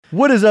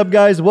What is up,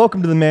 guys?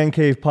 Welcome to the Man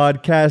Cave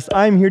Podcast.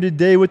 I'm here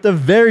today with a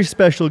very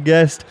special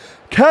guest,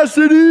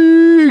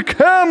 Cassidy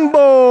Campbell.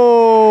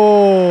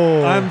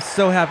 I'm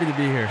so happy to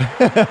be here.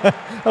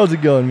 How's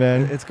it going,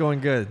 man? It's going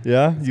good.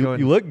 Yeah?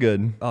 You look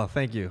good. Oh,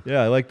 thank you.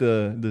 Yeah, I like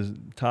the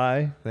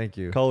tie. Thank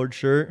you. Collared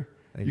shirt.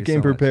 Thank you you came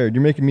so prepared.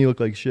 You're making me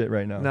look like shit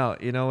right now. No,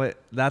 you know what?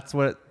 That's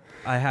what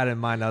I had in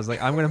mind. I was like,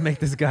 I'm going to make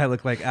this guy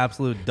look like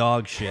absolute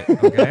dog shit.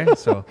 Okay?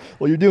 So,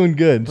 well, you're doing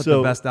good. Put so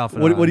the best outfit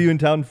what on. are you in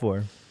town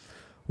for?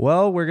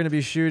 Well, we're going to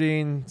be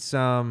shooting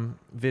some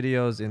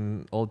videos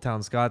in Old Town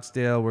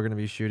Scottsdale. We're going to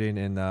be shooting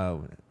in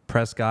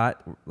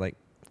Prescott.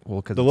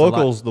 Because the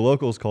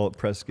locals call it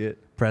Prescott.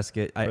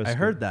 Prescott. I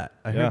heard that.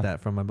 I heard that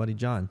from my buddy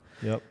John.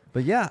 Yep.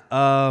 But yeah,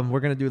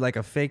 we're going to do like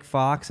a fake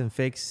Fox and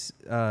fake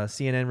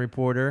CNN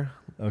reporter.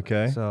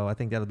 Okay. So I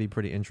think that'll be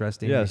pretty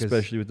interesting. Yeah,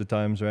 especially with the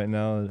times right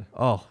now.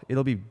 Oh,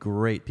 it'll be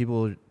great.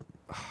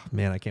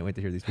 Man, I can't wait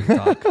to hear these people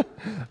talk.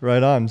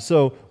 Right on.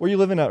 So where are you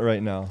living at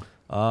right now?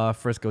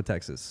 Frisco,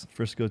 Texas.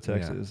 Frisco,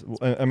 Texas.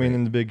 Yeah, I mean,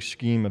 in the big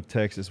scheme of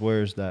Texas,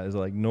 where is that? Is it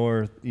like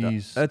north,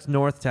 east? That's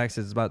North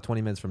Texas. It's about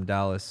 20 minutes from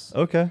Dallas.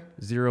 Okay.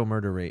 Zero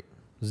murder rate.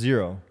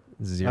 Zero.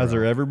 Has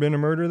there ever been a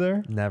murder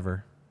there?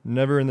 Never.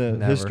 Never in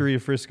the history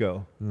of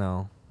Frisco?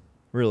 No.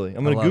 Really?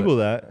 I'm going to Google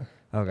that.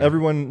 Okay.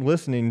 Everyone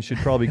listening should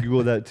probably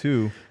Google that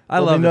too.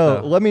 Love it,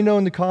 though. Let me know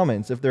in the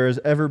comments if there has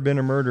ever been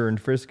a murder in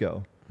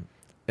Frisco.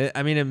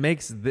 It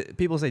makes...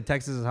 people say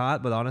Texas is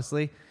hot, but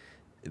honestly...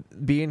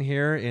 being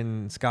here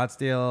in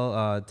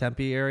Scottsdale,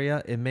 Tempe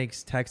area, it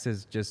makes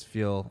Texas just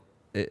feel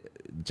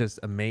just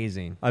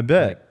amazing. I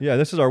bet. Yeah,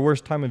 this is our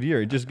worst time of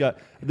year.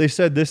 They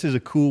said this is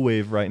a cool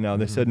wave right now.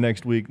 They said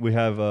next week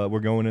we're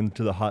going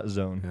into the hot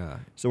zone. Yeah.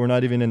 So we're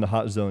not even in the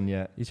hot zone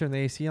yet. You turn the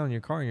AC on in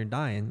your car and you're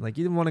dying. Like,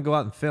 you didn't want to go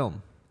out and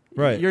film.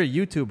 Right. You're a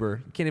YouTuber.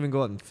 You can't even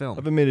go out and film. I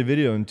haven't made a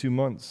video in 2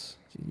 monyou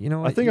know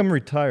what? I think I'm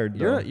retired,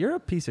 though. You're a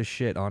piece of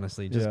shit,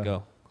 honestly. Just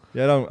go.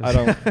 Yeah, I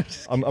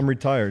don't. I'm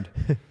retired.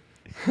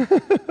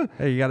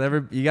 Hey, you got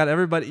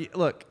everybody.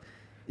 Look,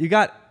 you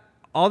got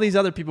all these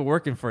other people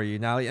working for you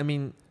now. I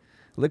mean,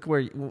 look where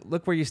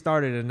you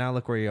started, and now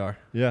look where you are.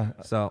 Yeah.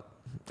 So,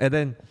 and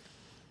then,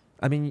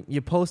 I mean,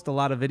 you post a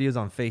lot of videos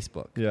on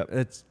Facebook. Yeah.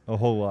 It's a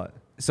whole lot.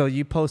 So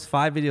you post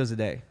 5 videos a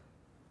day.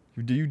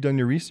 You've done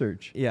your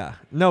research. Yeah.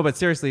 No, but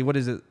seriously, what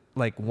is it,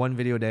 like 1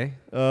 video a day?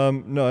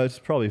 No, it's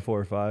probably 4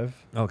 or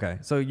 5. Okay.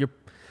 So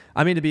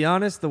to be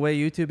honest, the way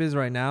YouTube is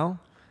right now,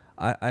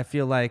 I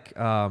feel like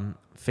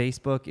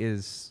Facebook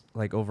is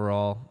like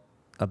overall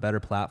a better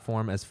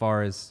platform as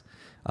far as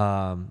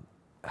going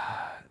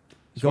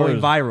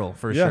viral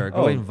for sure.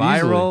 Going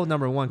viral,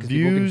 number one, because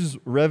views,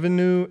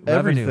 revenue,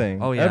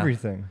 everything. Oh yeah,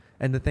 everything.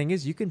 And the thing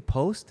is, you can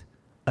post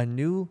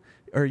you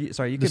can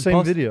post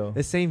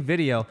the same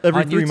video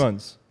every 3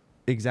 months.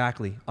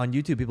 Exactly. On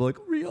YouTube, people are like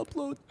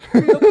re-upload.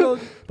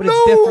 But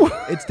it's different.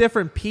 It's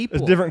different people.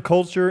 It's different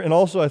culture, and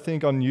also I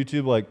think on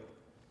YouTube, like,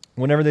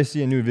 whenever they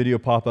see a new video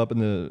pop up in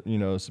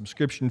the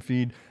subscription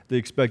feed, they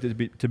expect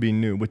it to be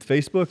new. With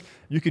Facebook,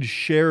 you could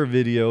share a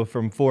video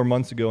from 4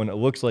 months ago and it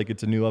looks like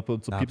it's a new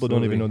upload, so people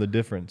don't even know the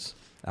difference.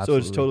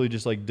 Absolutely. So it's totally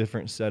just like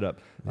different setup.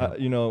 Yeah.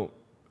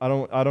 I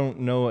don't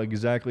know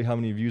exactly how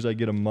many views I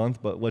get a month,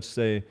 but let's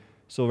say,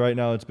 so right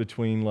now it's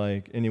between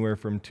like anywhere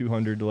from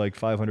 200 to like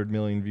 500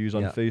 million views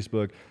on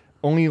Facebook.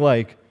 Only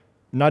like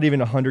not even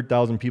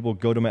 100,000 people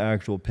go to my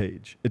actual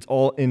page. It's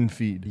all in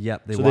feed.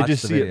 Yep, so they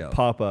just see it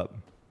pop up.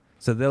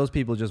 So those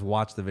people just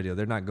watch the video.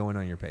 They're not going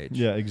on your page.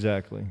 Yeah,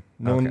 exactly.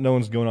 No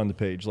one's going on the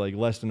page. Like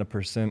less than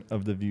 1%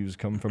 of the views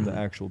come from the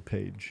actual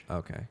page.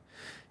 Okay.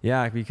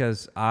 Yeah,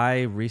 because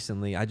I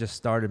just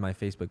started my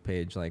Facebook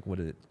page, like, what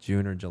is it,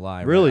 June or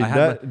July? Really?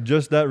 Right?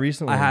 Just that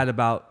recently? I had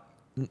about,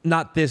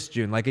 not this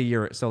June, like a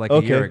year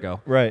ago.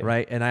 Right.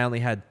 Right. And I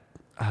only had,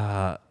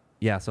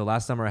 so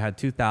last summer I had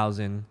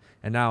 2,000.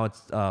 And now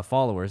it's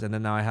followers, and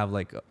then now I have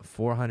like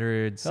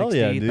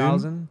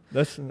 460,000.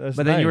 That's but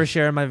then you were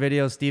sharing my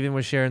videos. Steven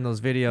was sharing those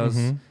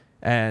videos,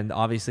 and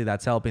obviously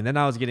that's helping. Then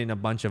I was getting a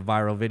bunch of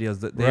viral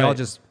videos. They all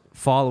just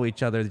follow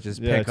each other. They just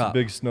pick up. Yeah, it's a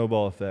big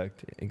snowball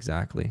effect.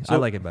 Exactly. So I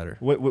like it better.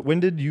 When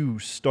did you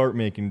start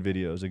making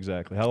videos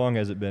exactly? How long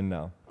has it been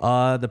now?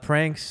 The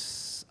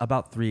pranks,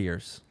 about 3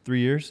 years. 3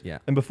 years? Yeah.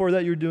 And before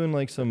that, you were doing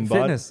like some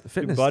fitness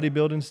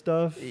bodybuilding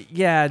stuff?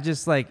 Yeah,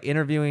 just like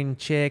interviewing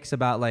chicks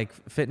about like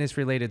fitness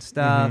related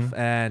stuff,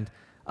 and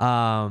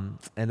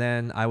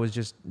then I was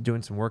just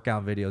doing some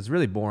workout videos.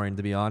 Really boring,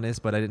 to be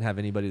honest, but I didn't have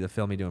anybody to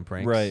film me doing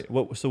pranks. Right.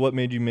 So what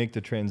made you make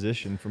the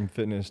transition from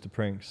fitness to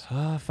pranks?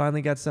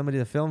 Finally got somebody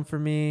to film for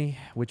me,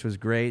 which was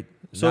great.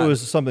 So it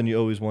was something you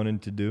always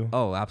wanted to do?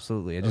 Oh,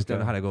 absolutely. I just don't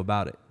know how to go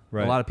about it.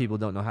 Right. A lot of people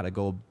don't know how to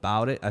go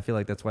about it. I feel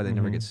like that's why they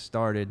never get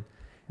started.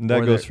 And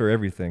that goes for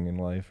everything in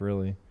life,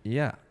 really.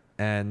 Yeah,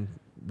 and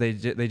they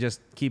just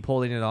keep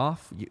holding it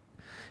off.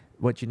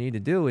 What you need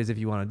to do is, if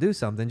you want to do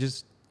something,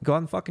 just go out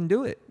and fucking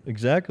do it.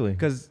 Exactly.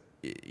 Because,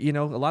 a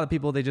lot of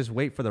people, they just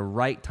wait for the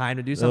right time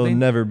to do something. There'll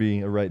never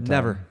be a right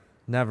time.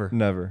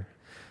 Never.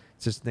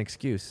 It's just an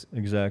excuse.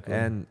 Exactly.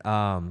 And,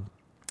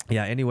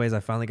 anyways, I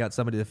finally got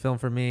somebody to film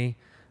for me.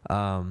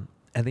 And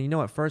then,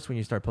 at first when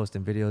you start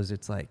posting videos,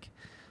 it's like,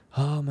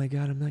 oh my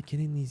God, I'm not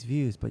getting these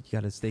views, but you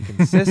got to stay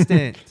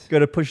consistent. Got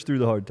to push through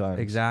the hard times.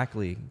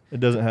 Exactly. It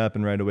doesn't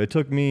happen right away. It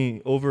took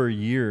me over a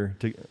year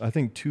I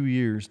think 2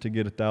 years to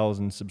get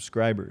 1,000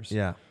 subscribers.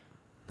 Yeah.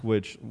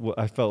 Which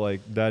I felt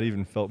like that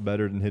even felt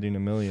better than hitting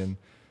 1 million.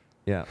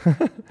 Yeah.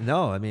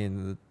 No, I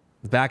mean,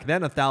 back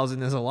then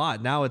 1,000 is a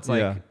lot. Now it's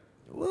like,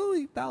 well,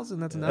 1,000,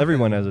 that's enough.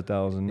 Everyone has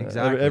 1,000.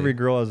 Exactly. Every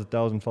girl has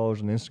 1,000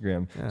 followers on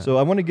Instagram. Yeah. So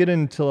I want to get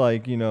into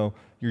like,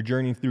 your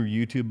journey through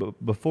YouTube.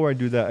 But before I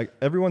do that,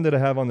 everyone that I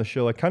have on the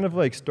show, I kind of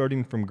like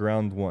starting from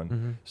ground one.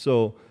 Mm-hmm.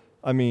 So,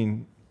 I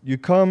mean, you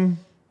come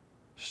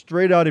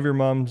straight out of your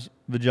mom's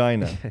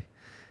vagina.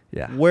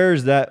 Yeah. Where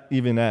is that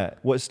even at?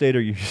 What state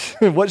are you?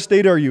 What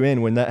state are you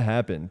in when that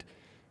happened?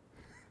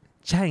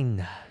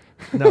 China.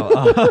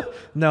 No,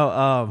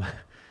 no.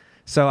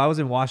 So I was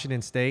in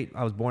Washington State.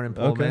 I was born in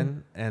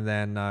Pullman, and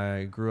then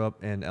I grew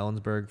up in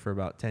Ellensburg for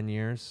about 10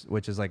 years,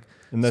 which is like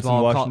and that's in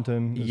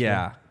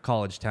Washington.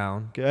 College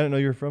town. Okay, I didn't know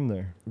you were from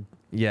there.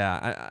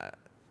 Yeah,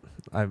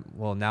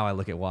 well, now I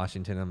look at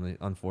Washington,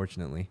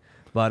 unfortunately,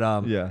 but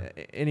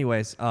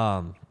anyways,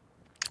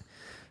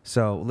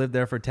 so lived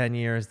there for 10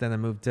 years. Then I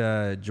moved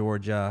to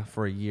Georgia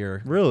for a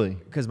year. Really?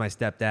 Because my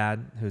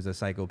stepdad, who's a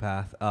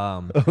psychopath.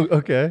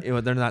 Okay.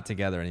 They're not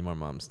together anymore,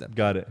 mom and stepdad.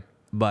 Got it.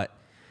 But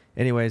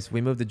anyways,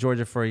 we moved to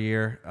Georgia for a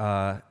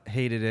year.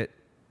 Hated it.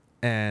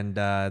 And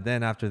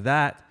then after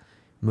that,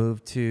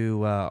 moved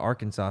to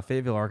Arkansas,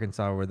 Fayetteville,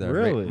 Arkansas, where the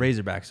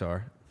Razorbacks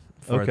are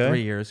for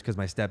 3 years because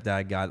my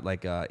stepdad got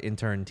like an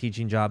intern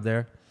teaching job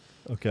there.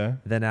 Okay.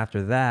 Then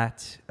after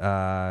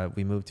that,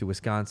 we moved to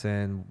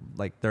Wisconsin,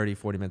 like 30,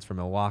 40 minutes from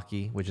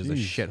Milwaukee, which is a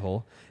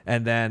shithole.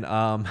 And then...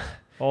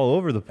 all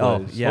over the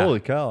place. Oh, yeah.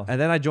 Holy cow.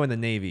 And then I joined the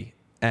Navy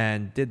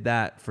and did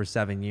that for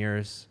 7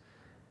 years.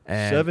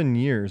 And 7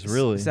 years,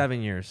 really?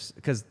 7 years.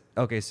 Because,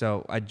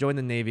 so I joined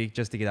the Navy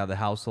just to get out of the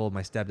household.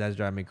 My stepdad's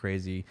driving me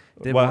crazy.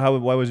 Why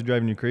was he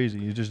driving you crazy?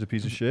 He's just a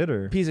piece of shit?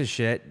 Or piece of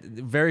shit.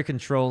 Very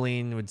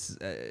controlling. Would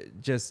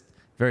just...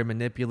 very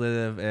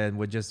manipulative and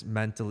would just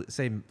mentally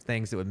say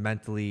things that would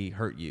mentally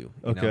hurt you.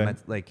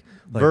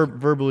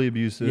 Verbally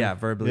abusive. Yeah,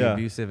 verbally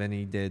abusive. And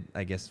he did,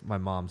 I guess my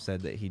mom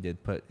said that he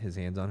did put his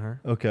hands on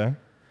her. Okay.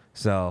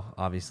 So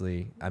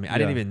obviously, I mean, I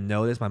didn't even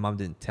know this. My mom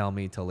didn't tell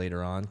me till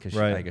later on because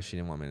I guess she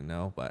didn't want me to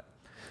know. But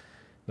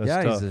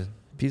tough. He's a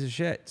piece of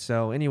shit.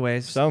 So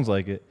anyways. Sounds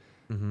like it.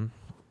 Mm-hmm.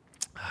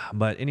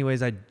 But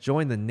anyways, I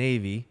joined the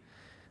Navy,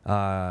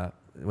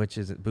 which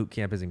is boot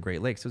camp is in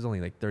Great Lakes. It was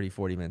only like 30,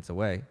 40 minutes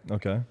away.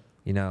 Okay.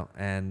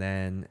 And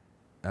then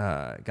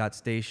got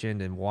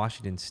stationed in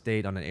Washington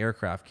State on an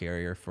aircraft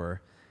carrier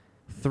for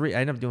I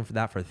ended up doing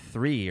that for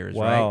 3 years.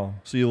 Wow. Right?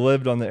 So you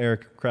lived on the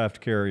aircraft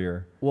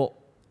carrier. Well,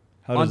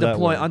 how does that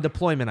work? On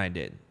deployment I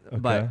did. Okay.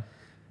 But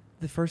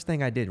the first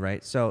thing I did,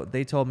 right? So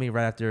they told me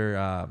right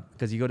after,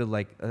 because you go to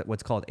like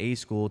what's called A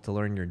school to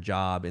learn your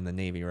job in the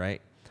Navy,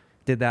 right?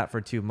 Did that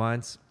for 2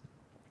 months.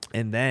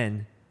 And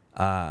then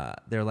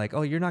they're like,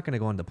 oh, you're not going to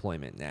go on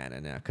deployment.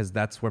 Nah. Because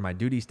that's where my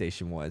duty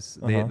station was.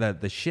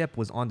 The ship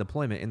was on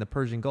deployment in the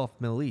Persian Gulf,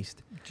 Middle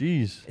East.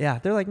 Jeez. Yeah.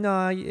 They're like,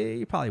 no,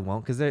 you probably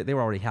won't because they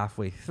were already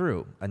halfway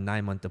through a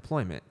 9-month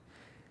deployment.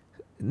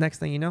 Next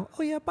thing you know,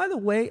 oh, yeah, by the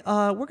way,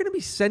 we're going to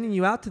be sending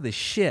you out to the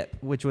ship,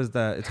 which was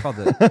it's called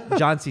the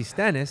John C.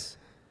 Stennis.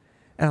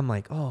 And I'm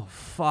like, oh,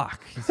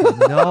 fuck. He said,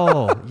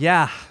 no.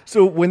 Yeah.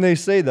 So when they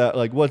say that,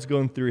 like, what's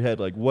going through your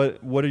head? Like,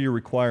 what are your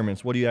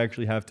requirements? What do you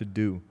actually have to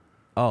do?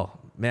 Oh,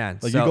 man.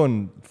 Like, you're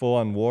going full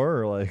on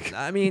war or like?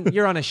 I mean,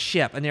 you're on a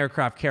ship, an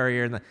aircraft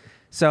carrier.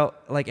 So,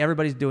 like,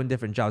 everybody's doing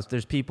different jobs.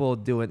 There's people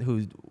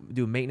who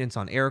do maintenance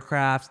on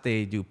aircrafts.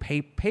 They do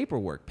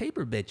paperwork,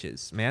 paper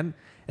bitches, man.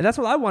 And that's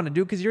what I want to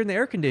do because you're in the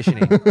air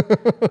conditioning.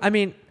 I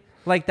mean,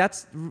 like,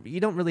 you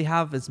don't really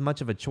have as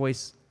much of a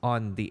choice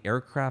on the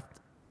aircraft.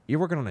 You're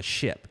working on a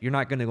ship. You're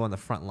not going to go on the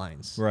front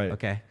lines. Right.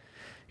 Okay?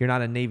 You're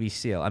not a Navy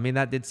SEAL. I mean,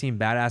 that did seem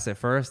badass at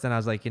first. And I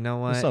was like, you know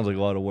what? That sounds like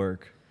a lot of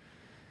work.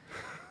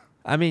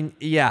 I mean,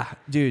 yeah,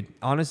 dude,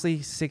 honestly,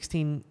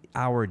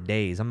 16-hour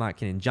days. I'm not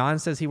kidding. John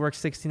says he works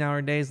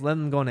 16-hour days. Let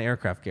him go on an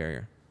aircraft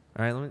carrier.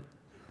 All right,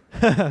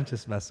 I'm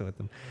just messing with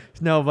him.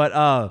 No,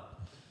 but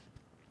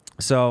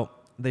so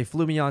they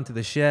flew me onto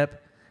the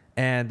ship,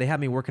 and they had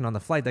me working on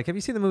the flight deck. Have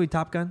you seen the movie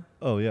Top Gun?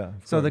 Oh, yeah.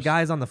 So the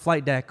guys on the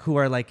flight deck who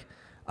are like,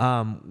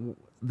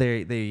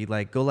 they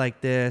like go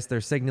like this. They're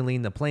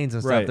signaling the planes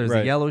and stuff. Right, There's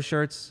the yellow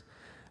shirts.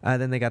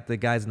 Then they got the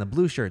guys in the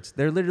blue shirts.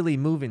 They're literally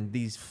moving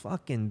these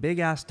fucking big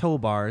ass tow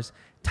bars,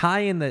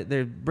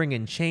 they're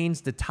bringing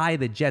chains to tie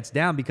the jets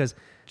down because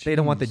they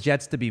don't want the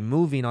jets to be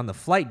moving on the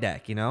flight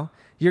deck.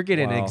 You're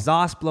getting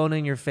exhaust blown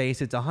in your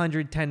face. It's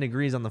 110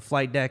 degrees on the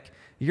flight deck.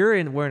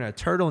 You're wearing a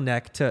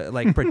turtleneck to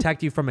like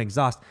protect you from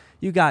exhaust.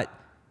 You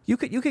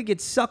could get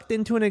sucked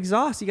into an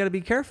exhaust. You got to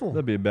be careful.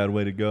 That'd be a bad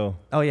way to go.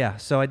 Oh yeah.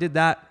 So I did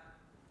that,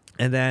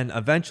 and then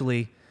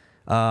eventually,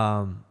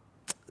 because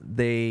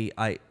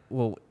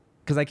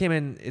I came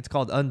in, it's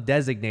called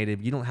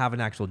undesignated. You don't have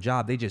an actual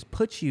job. They just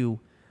put you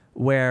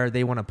where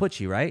they want to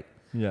put you, right?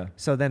 Yeah.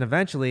 So then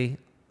eventually,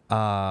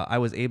 I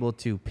was able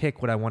to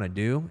pick what I want to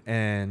do,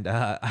 and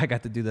I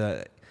got to do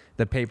the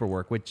the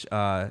paperwork, which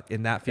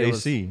in that field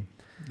AC.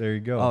 There you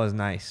go. Oh, it was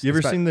nice. You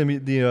ever seen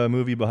the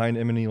movie Behind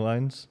Enemy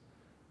Lines?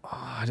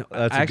 Oh,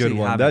 That's a good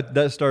one.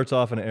 That starts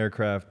off an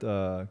aircraft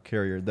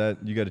carrier.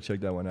 That you got to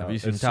check that one out. Have you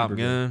seen Top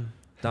Gun?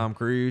 Tom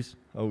Cruise.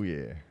 Oh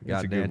yeah,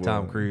 Goddamn,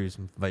 Tom Cruise,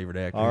 favorite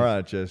actor. All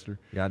right, Chester.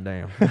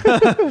 Goddamn.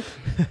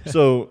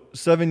 So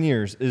 7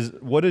 years is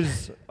what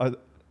is a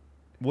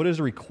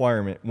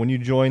requirement when you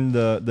join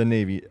the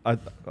Navy?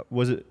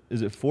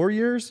 Is it 4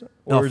 years?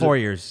 No, 4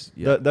 years.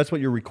 Yeah. That's what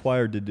you're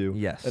required to do.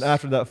 Yes. And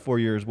after that 4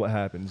 years, what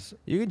happens?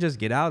 You can just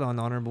get out on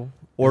honorable.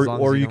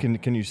 Or you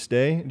can you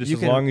stay just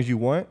as long as you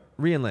want?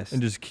 Re-enlist.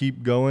 And just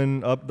keep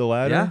going up the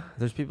ladder? Yeah.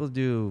 There's people who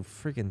do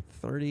freaking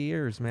 30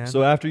 years, man.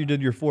 So after you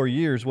did your 4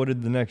 years, what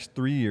did the next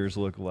 3 years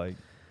look like?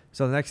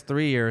 So the next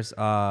 3 years,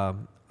 I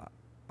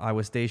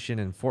was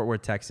stationed in Fort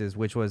Worth, Texas,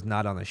 which was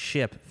not on a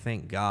ship,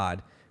 thank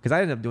God. Because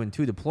I ended up doing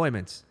 2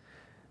 deployments.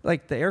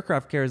 Like the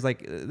aircraft carriers,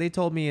 like they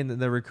told me in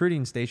the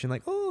recruiting station,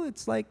 like, oh,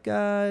 it's like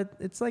a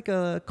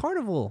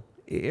carnival.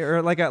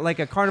 Or like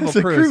a carnival it's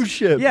cruise. A cruise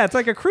ship. Yeah, it's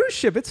like a cruise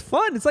ship. It's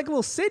fun. It's like a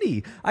little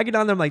city. I get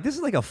down there, I'm like, this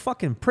is like a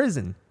fucking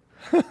prison.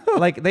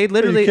 Like they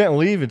literally you can't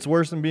leave. It's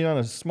worse than being on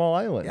a small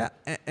island.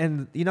 Yeah,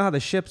 and you know how the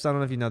ships, I don't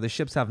know if you know, the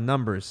ships have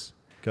numbers.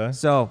 Okay.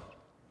 So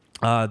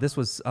this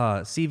was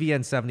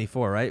CVN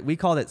 74, right? We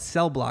called it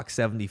Cell Block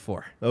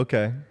 74.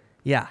 Okay.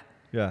 Yeah.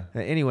 Yeah.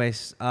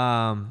 Anyways,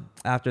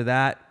 after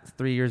that,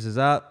 3 years is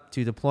up,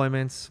 2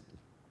 deployments.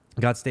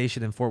 Got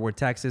stationed in Fort Worth,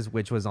 Texas,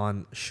 which was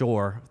on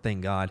shore,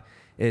 thank God.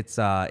 It's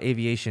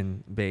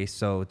aviation based,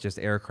 so just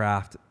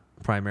aircraft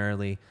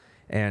primarily.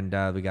 And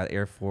we got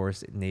Air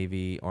Force,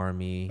 Navy,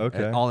 Army,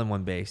 all in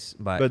one base.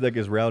 But that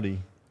gets rowdy. You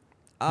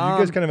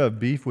guys kind of have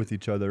beef with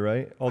each other,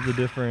 right? All the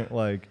different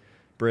like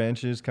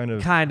branches kind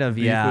of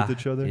beef yeah, with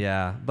each other.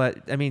 Yeah,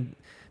 but I mean,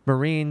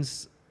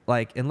 Marines,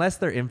 like unless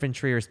they're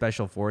infantry or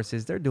special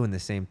forces, they're doing the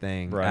same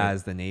thing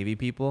as the Navy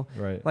people.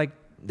 Right. Like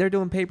they're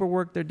doing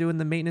paperwork, they're doing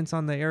the maintenance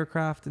on the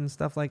aircraft and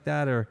stuff like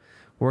that, or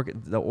work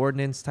the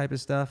ordnance type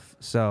of stuff.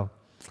 So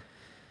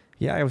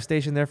yeah, I was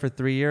stationed there for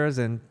 3 years,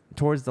 and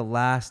towards the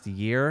last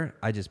year,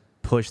 I just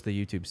pushed the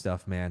YouTube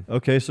stuff, man.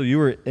 Okay, so you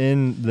were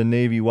in the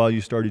Navy while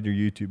you started your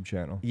YouTube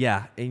channel.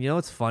 Yeah, and you know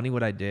what's funny?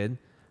 What I did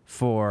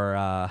for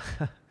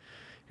you're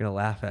gonna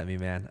laugh at me,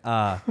 man.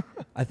 I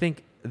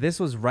think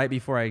this was right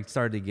before I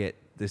started to get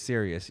the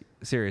serious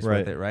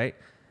with it, right?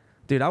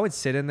 Dude, I would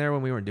sit in there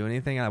when we weren't doing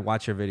anything and I'd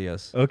watch your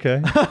videos.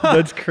 Okay.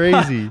 That's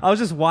crazy. I was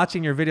just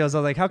watching your videos.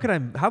 I was like, how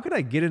could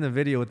I get in a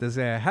video with this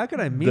guy? How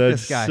could I meet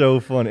this guy? That's so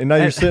fun. And now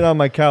you're sitting on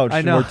my couch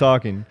and we're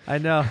talking. I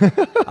know.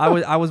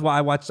 I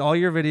watched all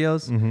your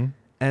videos. Mm-hmm.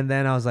 And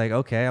then I was like,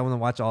 okay, I want to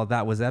watch all of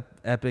that. Was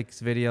Epic's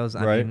videos?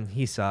 I mean,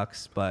 he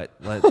sucks, but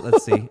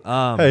let's see.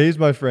 Hey, he's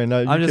my friend.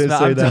 I'm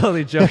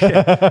totally joking.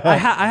 I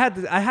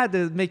had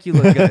to make you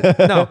look good.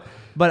 No,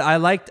 but I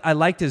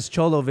liked his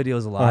Cholo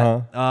videos a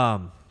lot. Uh-huh.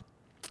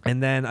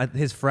 And then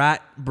his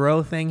frat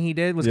bro thing he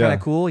did was kind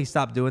of cool. He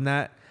stopped doing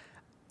that.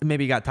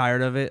 Maybe he got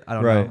tired of it. I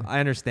don't know. I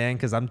understand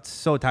because I'm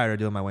so tired of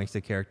doing my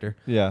Wanksta character.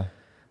 Yeah.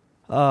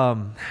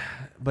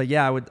 But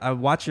yeah, I would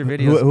watch your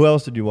videos. Who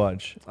else did you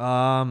watch?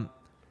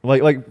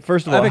 Like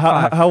first of all,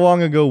 how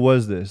long ago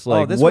was this?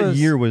 Like what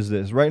year was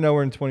this? Right now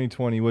we're in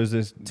 2020. Was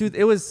this?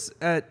 It was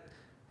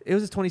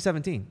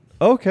 2017.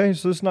 Okay,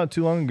 so it's not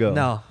too long ago.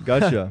 No,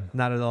 gotcha.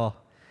 Not at all.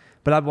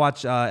 But I'd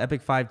watch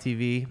Epic 5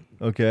 TV.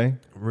 Okay.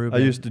 Ruben.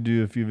 I used to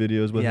do a few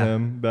videos with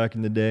him back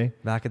in the day.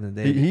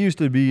 He used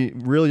to be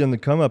really on the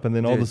come up, and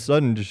then all of a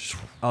sudden just.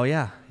 Oh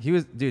yeah, he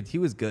was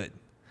good.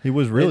 He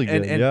was really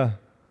good. Yeah.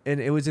 And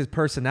it was his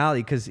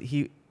personality because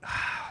he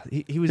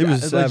was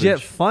legit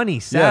savage. Funny,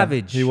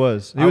 savage. Yeah, he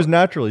was. He was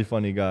naturally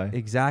funny guy.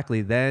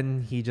 Exactly.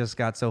 Then he just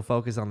got so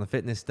focused on the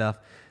fitness stuff,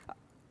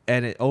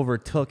 and it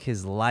overtook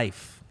his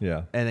life.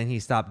 Yeah. And then he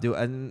stopped doing.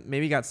 And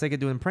maybe he got sick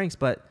of doing pranks,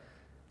 but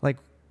like,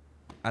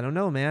 I don't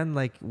know, man.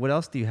 Like, what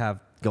else do you have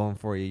going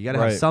for you? You got to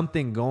have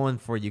something going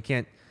for you. You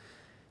can't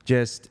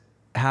just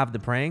have the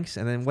pranks,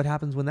 and then what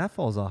happens when that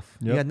falls off?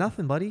 Yep. You got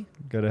nothing, buddy.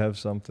 Got to have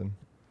something.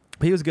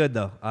 He was good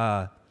though.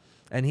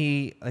 And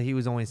he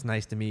was always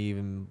nice to me,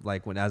 even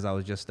like as I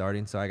was just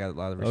starting. So I got a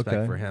lot of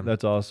respect for him.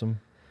 That's awesome.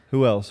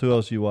 Who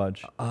else you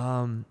watch?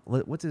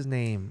 What's his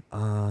name?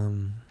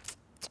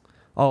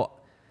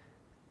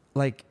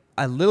 Like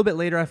a little bit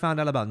later, I found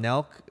out about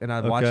Nelk, and I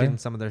was watching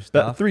some of their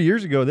stuff. 3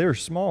 years ago, they were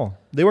small.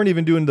 They weren't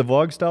even doing the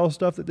vlog style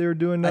stuff that they were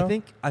doing now. I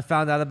think I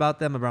found out about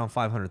them around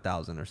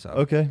 500,000 or so.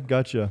 Okay,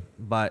 gotcha.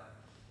 But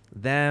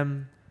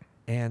them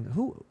and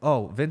who?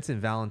 Oh,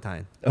 Vincent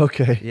Valentine.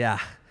 Okay. Yeah,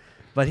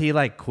 but he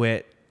like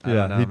quit. He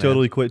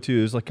totally quit too.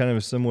 It was like kind of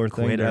a similar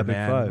thing to Epic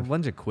 5. A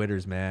bunch of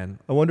quitters, man.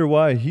 I wonder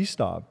why he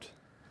stopped.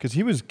 Because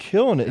he was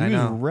killing it. He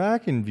was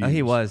racking views.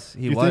 He was.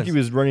 Do you think he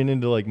was running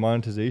into like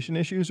monetization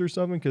issues or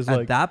something? Because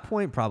at that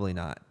point, probably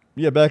not.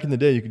 Yeah, back in the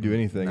day, you could do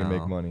anything and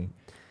make money.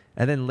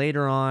 And then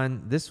later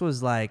on, this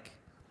was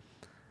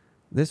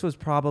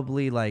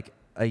probably like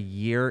a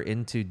year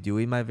into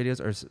doing my videos,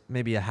 or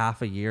maybe a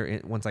half a year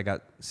once I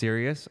got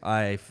serious.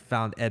 I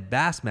found Ed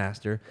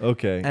Bassmaster.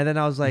 Okay. And then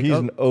I was like, he's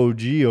an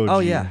OG. Oh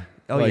yeah.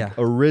 Oh, like, yeah.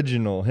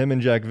 original. Him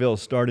and Jackville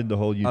started the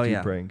whole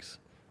YouTube pranks.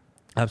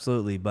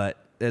 Absolutely. But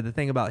the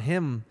thing about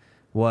him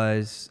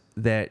was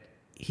that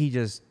he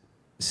just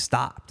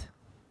stopped.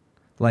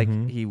 Like,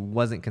 he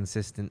wasn't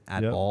consistent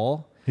at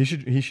all. He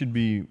should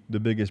be the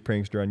biggest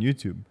prankster on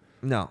YouTube.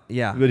 No,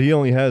 yeah. But he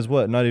only has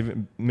what? Not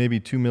even maybe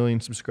 2 million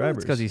subscribers.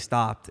 It's because he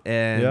stopped,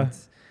 and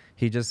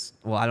he just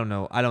I don't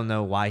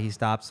know why he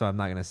stopped, so I'm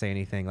not gonna say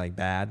anything like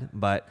bad.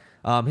 But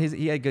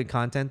he had good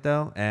content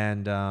though,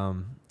 and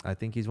I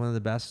think he's one of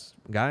the best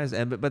guys.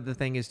 And but the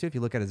thing is too, if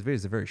you look at his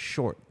videos, they're very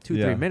short,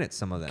 2-3 minutes.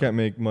 Some of them can't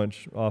make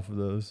much off of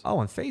those. Oh,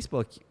 on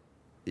Facebook,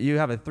 you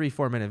have a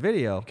 3-4 minute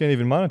video. You can't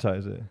even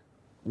monetize it.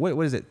 What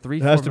is it?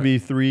 It has to be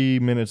 3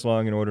 minutes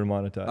long in order to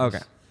monetize. Okay.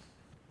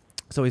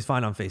 So he's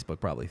fine on Facebook,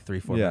 probably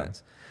 3-4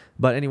 minutes.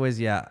 But anyways,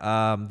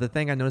 the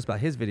thing I noticed about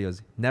his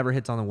videos, never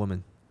hits on a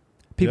woman.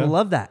 People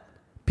love that.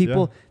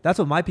 That's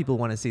what my people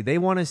want to see. They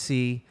want to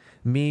see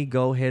me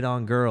go hit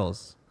on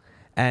girls.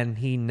 And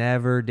he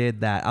never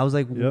did that. I was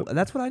like,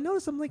 that's what I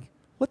noticed. I'm like,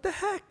 what the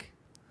heck?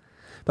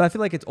 But I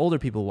feel like it's older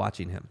people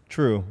watching him.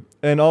 True.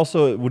 And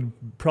also it would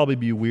probably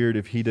be weird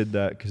if he did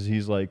that because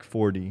he's like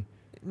 40.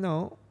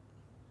 No.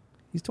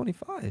 He's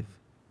 25.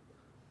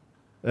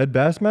 Ed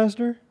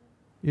Bassmaster?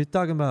 You're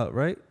talking about,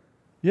 right?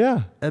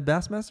 Yeah. Ed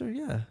Bassmaster?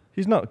 Yeah.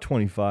 He's not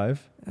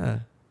 25. Yeah.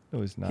 No,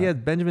 he's not. He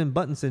had Benjamin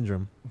Button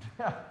syndrome.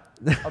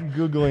 I'm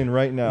Googling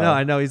right now. No,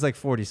 I know. He's like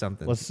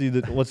 40-something.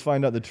 Let's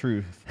find out the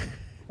truth.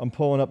 I'm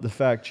pulling up the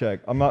fact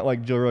check. I'm not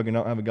like Joe Rogan. I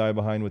don't have a guy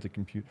behind with a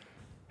computer.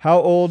 How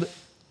old?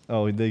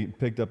 Oh, they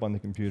picked up on the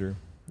computer.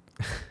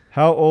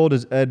 How old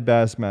is Ed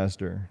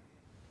Bassmaster?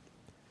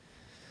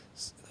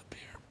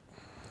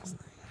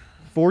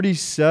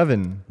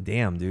 47.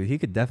 Damn, dude. He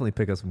could definitely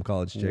pick up some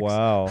college chicks.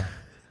 Wow.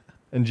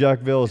 And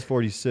Jackville is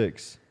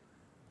 46.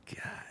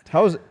 God.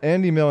 How is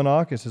Andy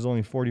Milonakis is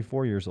only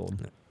 44 years old?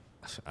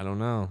 I don't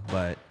know,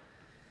 but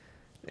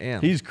damn.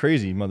 He's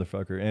crazy,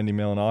 motherfucker. Andy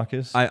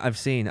Milonakis. I've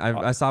seen.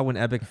 I saw when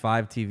Epic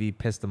 5 TV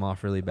pissed him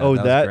off really bad. Oh,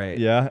 that was great.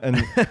 Yeah.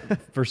 And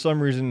for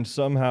some reason,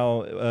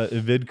 somehow,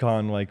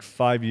 VidCon like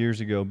 5 years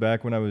ago,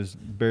 back when I was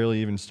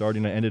barely even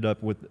starting, I ended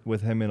up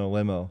with him in a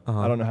limo.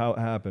 I don't know how it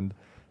happened.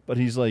 But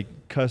he's like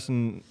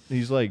cussing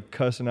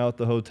out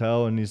the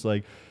hotel, and he's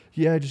like,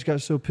 yeah, I just got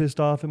so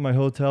pissed off at my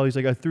hotel. He's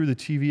like, I threw the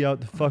TV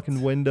out the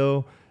fucking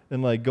window,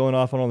 and like going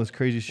off on all this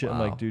crazy shit. Wow.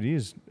 I'm like, dude,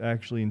 he's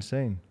actually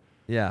insane.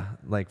 Yeah,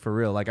 like for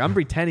real. Like I'm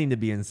pretending to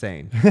be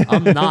insane.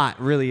 I'm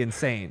not really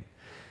insane.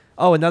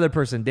 Oh, another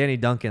person, Danny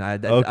Duncan. I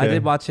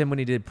did watch him when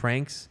he did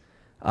pranks.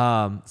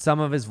 Some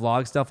of his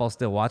vlog stuff I'll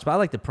still watch, but I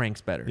like the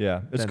pranks better.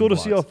 Yeah, it's cool to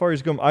see how far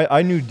he's come.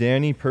 I knew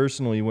Danny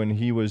personally when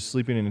he was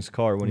sleeping in his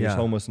car when he was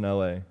homeless in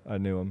L.A. I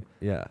knew him.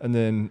 Yeah, and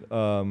then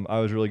I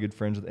was really good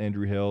friends with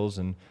Andrew Hills,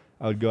 and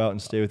I would go out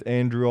and stay with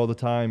Andrew all the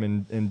time,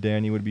 and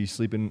Danny would be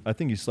sleeping. I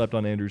think he slept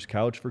on Andrew's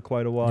couch for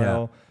quite a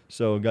while. Yeah.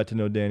 So got to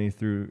know Danny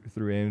through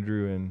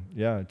Andrew, and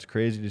yeah, it's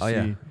crazy to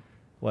see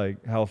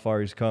like how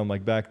far he's come.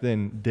 Like back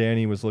then,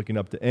 Danny was looking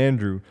up to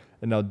Andrew.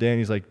 And now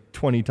Danny's like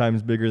 20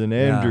 times bigger than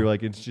Andrew.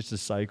 Like it's just a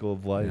cycle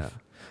of life. Yeah.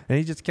 And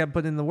he just kept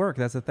putting in the work.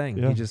 That's the thing.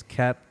 Yeah. He just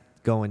kept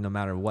going no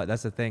matter what.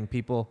 That's the thing.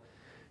 People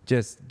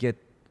just get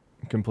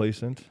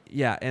complacent.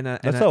 Yeah, and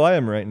that's how I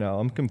am right now.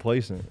 I'm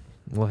complacent.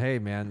 Well, hey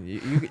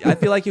man, I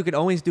feel like you could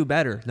always do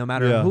better no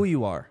matter who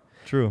you are.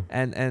 True.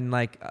 And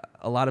like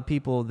a lot of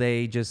people,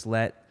 they just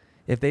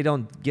if they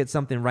don't get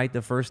something right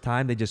the first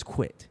time, they just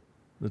quit.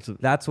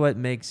 That's what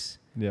makes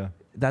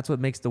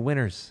the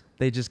winners.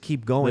 They just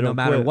keep going no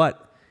matter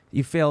what.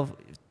 You fail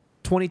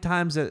 20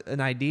 times an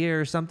idea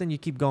or something, you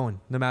keep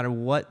going. No matter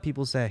what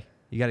people say,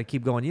 you got to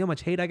keep going. You know how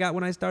much hate I got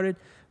when I started?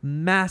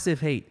 Massive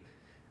hate.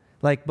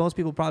 Like most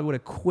people probably would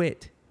have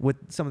quit with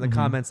some of the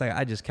comments. Like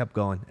I just kept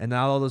going. And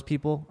now all those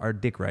people are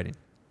dick riding.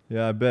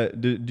 Yeah, I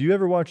bet. Do you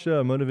ever watch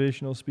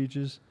motivational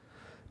speeches?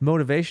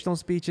 Motivational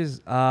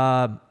speeches?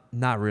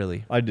 Not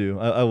really. I do.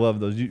 I love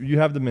those. You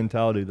have the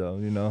mentality, though.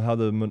 You know, how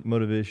the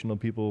motivational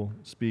people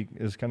speak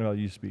is kind of how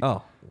you speak.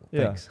 Oh,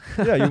 thanks.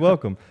 Yeah, you're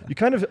welcome. You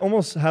kind of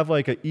almost have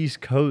like an East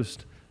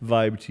Coast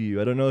vibe to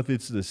you. I don't know if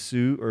it's the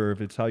suit or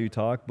if it's how you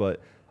talk, but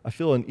I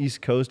feel an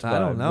East Coast vibe. I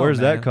don't know, Where's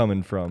man. that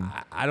coming from?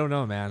 I don't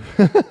know, man.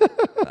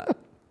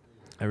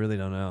 I really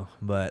don't know.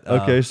 But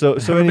okay, so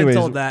anyways,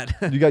 told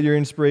that. You got your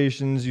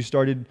inspirations. You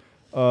started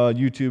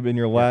YouTube in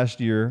your last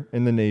year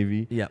in the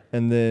Navy. Yeah.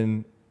 And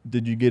then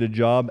did you get a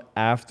job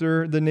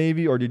after the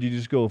Navy, or did you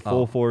just go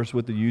full force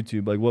with the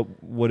YouTube? Like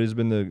what has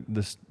been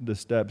the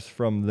steps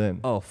from then?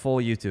 Oh, full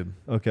YouTube.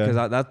 Okay.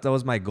 Because that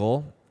was my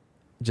goal.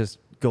 Just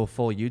go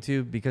full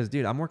YouTube because,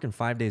 dude, I'm working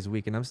 5 days a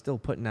week and I'm still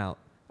putting out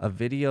a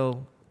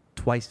video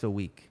twice a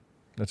week.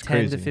 That's 10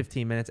 crazy. to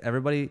 15 minutes.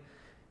 Everybody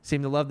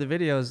seemed to love the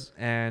videos.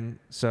 And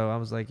so I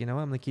was like, you know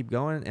what? I'm going to keep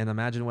going and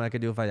imagine what I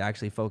could do if I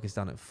actually focused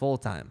on it full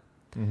time.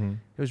 Mm-hmm.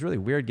 It was really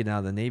weird getting out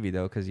of the Navy,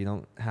 though, because you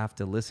don't have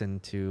to listen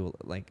to,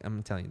 like,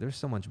 I'm telling you, there's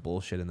so much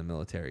bullshit in the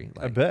military.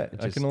 Like, I bet.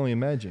 I can only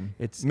imagine.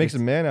 It makes a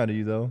man out of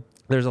you, though.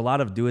 There's a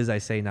lot of do as I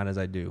say, not as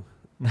I do.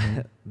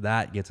 Mm-hmm.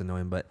 That gets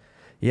annoying. But,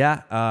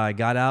 yeah, I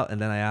got out,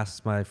 and then I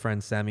asked my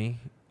friend Semi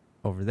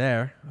over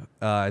there.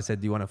 I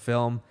said, do you want to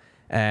film?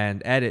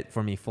 and edit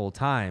for me full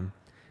time.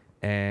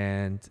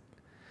 And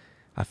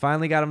I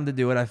finally got him to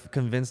do it. I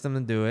convinced him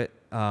to do it.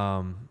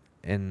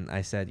 And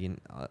I said,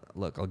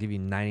 look, I'll give you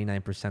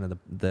 99% of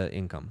the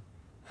income.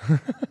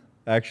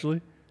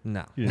 Actually?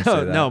 No. You didn't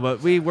say that. No,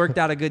 but we worked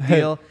out a good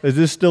deal. Is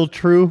this still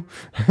true?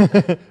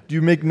 Do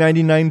you make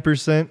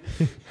 99%?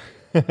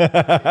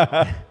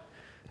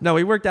 No,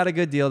 we worked out a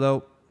good deal,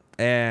 though,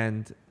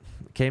 and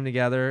came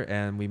together,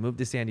 and we moved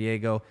to San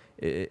Diego.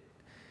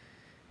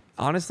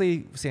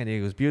 Honestly, San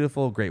Diego is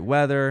beautiful, great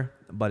weather,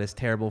 but it's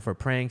terrible for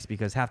pranks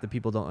because half the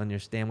people don't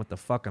understand what the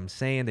fuck I'm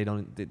saying. They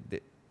don't,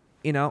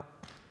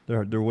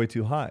 They're way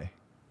too high.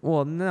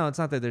 Well, no, it's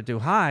not that they're too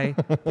high.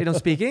 They don't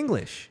speak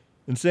English.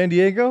 In San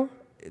Diego?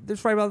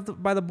 It's right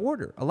by the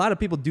border. A lot of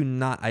people do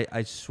not.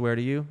 I swear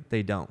to you,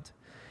 they don't.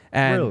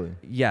 And really?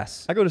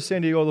 Yes. I go to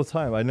San Diego all the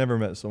time. I never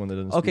met someone that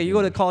doesn't speak Okay, you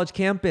English. go to college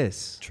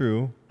campus.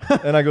 True.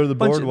 And I go to the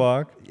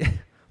boardwalk.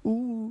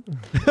 Ooh.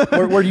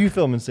 Where do you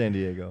film in San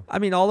Diego? I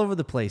mean, all over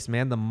the place,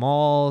 man. The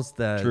malls,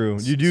 the True.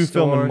 You do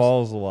film in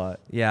malls a lot.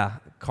 Yeah.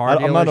 Car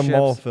dealerships. I'm not a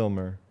mall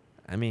filmer.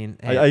 I mean,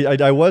 hey,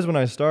 I was when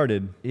I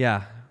started.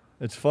 yeah.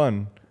 It's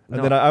fun.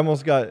 And then I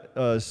almost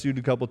got sued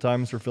a couple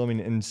times for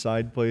filming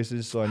inside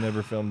places, so I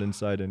never filmed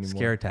inside anymore.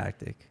 Scare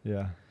tactic.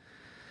 Yeah.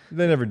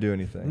 They never do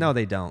anything. No,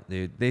 they don't,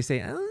 dude. They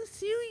say, "I'll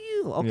sue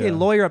you." Okay, Yeah.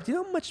 lawyer up. Do you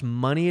know how much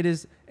money it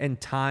is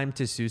and time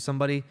to sue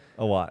somebody?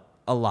 A lot.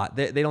 A lot.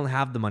 They don't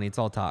have the money. It's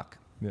all talk.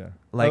 Yeah.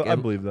 Like, I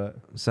believe that.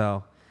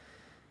 So,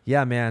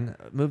 yeah, man.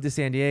 Moved to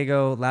San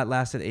Diego. That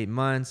lasted 8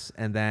 months.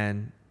 And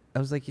then I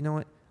was like, you know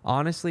what?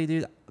 Honestly,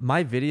 dude,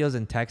 my videos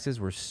in Texas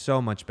were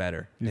so much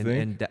better. You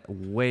think?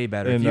 Way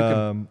better.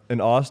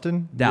 In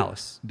Austin?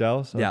 Dallas.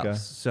 Dallas? Okay.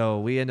 Dallas. So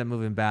we ended up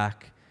moving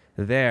back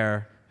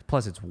there.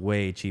 Plus, it's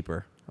way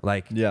cheaper.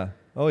 Like, Yeah.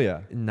 Oh, yeah.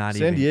 Not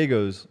San even.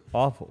 Diego's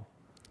awful.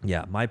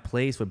 Yeah, my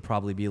place would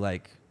probably be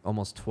like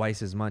almost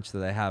twice as much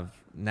that I have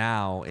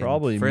now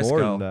Probably in Frisco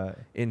more than that.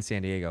 in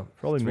San Diego.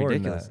 Probably It's more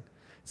ridiculous. than that.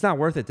 It's not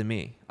worth it to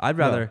me. I'd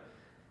rather,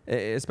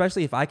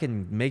 especially if I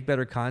can make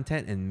better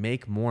content and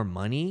make more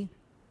money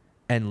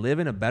and live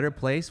in a better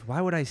place,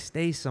 why would I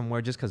stay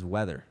somewhere just because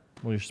weather?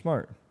 Well, you're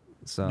smart.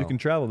 So You can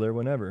travel there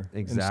whenever.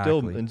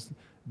 Exactly. And still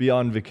be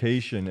on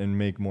vacation and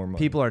make more money.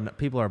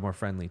 people are more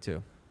friendly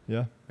too.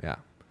 Yeah. Yeah.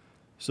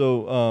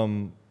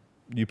 So,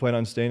 you plan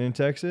on staying in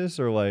Texas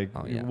or like,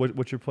 Oh, yeah.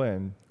 what's your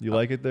plan? You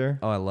like it there?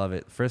 Oh, I love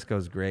it.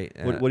 Frisco's great.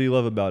 What do you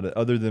love about it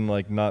other than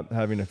like not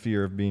having a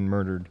fear of being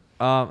murdered?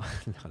 No,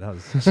 that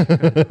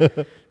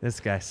was this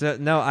guy. So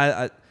no,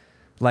 I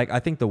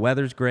think the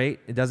weather's great.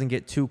 It doesn't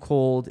get too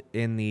cold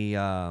in the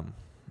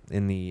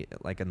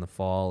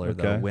fall or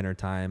the winter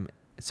time.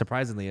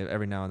 Surprisingly,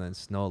 every now and then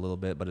snow a little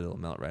bit, but it'll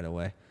melt right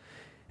away.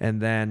 And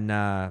then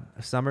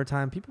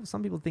summertime,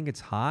 some people think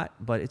it's hot,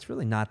 but it's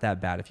really not that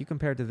bad. If you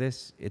compare it to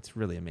this, it's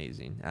really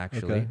amazing,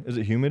 actually. Okay. Is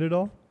it humid at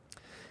all?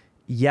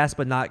 Yes,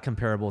 but not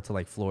comparable to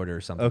like Florida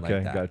or something like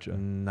that. Okay, gotcha.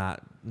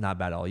 Not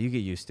bad at all. You get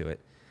used to it.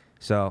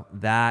 So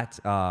that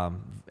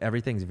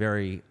everything's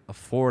very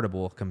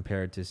affordable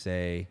compared to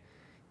say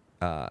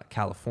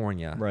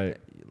California. Right.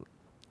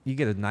 You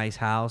get a nice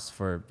house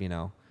for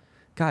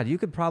God, you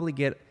could probably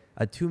get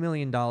a $2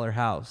 million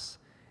house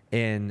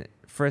in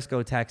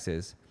Frisco,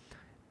 Texas,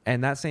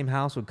 and that same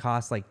house would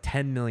cost like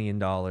 $10 million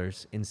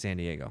in San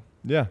Diego.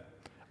 Yeah.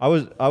 I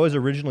was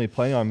originally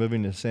planning on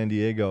moving to San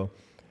Diego,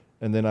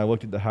 and then I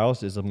looked at the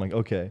houses. I'm like,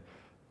 okay,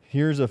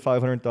 here's a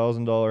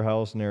 $500,000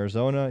 house in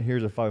Arizona.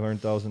 Here's a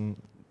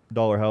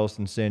 $500,000 house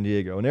in San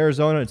Diego. In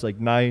Arizona, it's like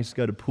nice,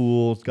 got a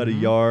pool, it's got a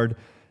yard.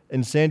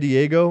 In San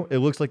Diego, it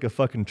looks like a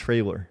fucking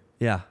trailer.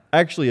 Yeah.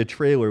 Actually, a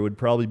trailer would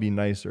probably be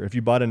nicer. If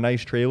you bought a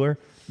nice trailer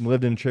and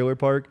lived in a trailer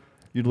park,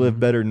 you'd live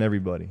better than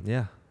everybody.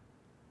 Yeah.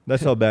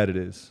 That's how bad it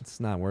is. It's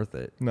not worth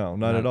it. No,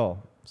 not at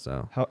all.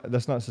 So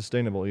That's not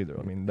sustainable either.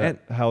 I mean, that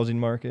housing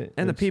market.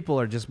 And the people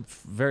are just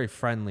very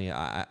friendly,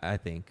 I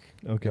think.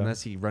 Okay.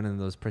 Unless you run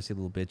into those prissy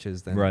little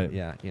bitches, then Right.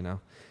 yeah,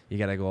 you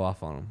got to go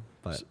off on them.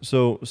 But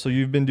So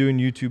you've been doing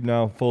YouTube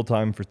now full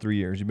time for 3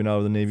 years. You've been out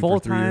of the Navy for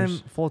 3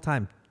 years. Full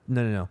time.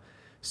 No.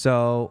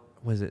 So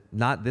was it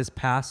not this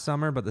past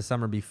summer, but the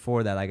summer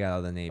before that I got out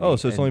of the Navy? Oh,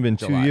 so it's in only been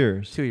July. 2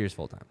 years. 2 years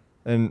full time.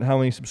 And how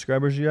many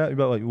subscribers you got?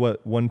 About like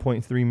what,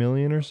 1.3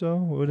 million or so?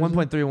 What is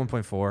 1.3,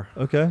 1.4. it?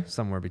 Okay.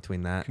 Somewhere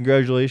between that.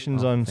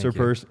 Congratulations on thank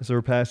you.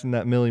 surpassing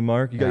that milli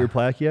mark. You got Yeah. your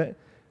plaque yet?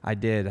 I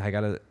did. I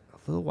got it a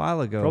little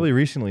while ago. Probably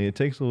recently. It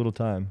takes a little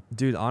time.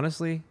 Dude,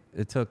 honestly,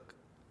 it took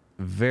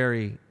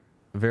very,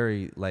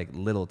 very like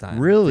little time.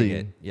 Really? To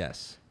get,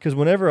 yes. Because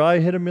whenever I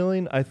hit a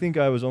million, I think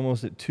I was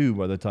almost at 2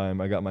 by the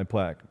time I got my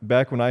plaque.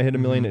 Back when I hit a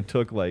million, it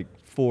took like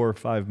 4 or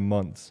 5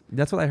 months.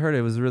 That's what I heard.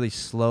 It was really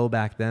slow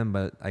back then,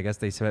 but I guess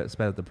they sped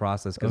up the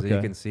process because you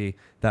Okay. can see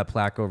that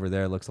plaque over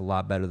there looks a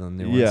lot better than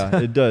the new ones. Yeah,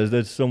 it does.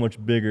 That's so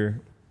much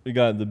bigger. You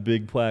got the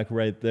big plaque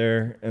right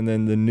there, and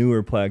then the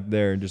newer plaque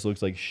there just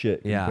looks like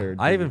shit. Yeah. Compared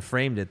I to even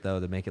framed it though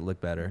to make it look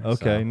better.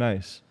 Okay, So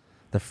nice.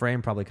 the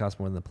frame probably cost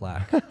more than the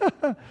plaque.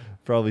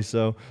 Probably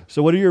so.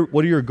 So what are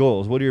your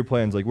goals? What are your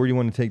plans? Like, where do you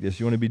want to take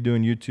this? You want to be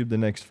doing YouTube the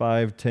next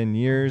 5, 10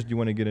 years? Do you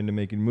want to get into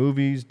making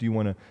movies? Do you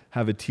want to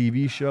have a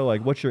TV show?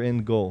 Like, what's your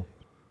end goal?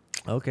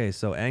 Okay,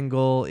 so end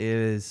goal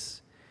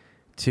is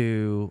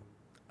to,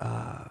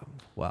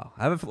 well,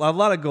 I have a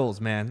lot of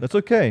goals, man. That's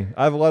okay.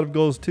 I have a lot of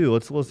goals too.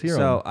 Let's hear them.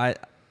 So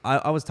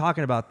I was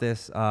talking about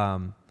this.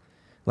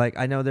 Like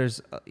I know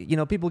there's,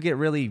 people get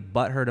really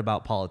butthurt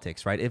about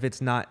politics, right? If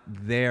it's not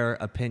their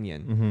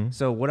opinion. Mm-hmm.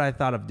 So what I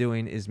thought of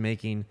doing is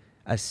making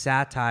a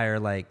satire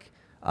like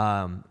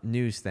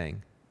news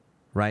thing,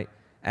 right?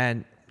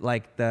 And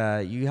like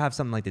you have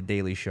something like the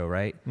Daily Show,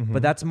 right? Mm-hmm.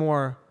 But that's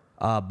more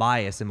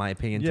bias, in my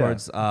opinion,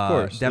 towards of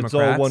course. Democrats.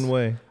 It's all one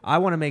way. I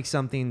want to make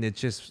something that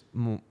just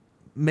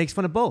makes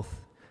fun of both.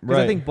 Because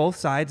Right. I think both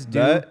sides do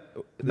That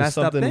is messed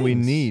up something things. we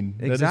need.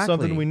 Exactly. That is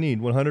something we need,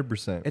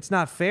 100%. It's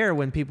not fair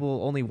when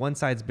only one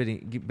side's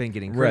been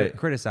getting Right.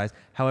 criticized.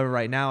 However,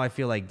 right now I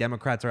feel like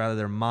Democrats are out of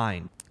their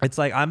mind. It's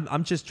like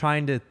I'm just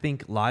trying to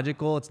think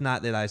logical. It's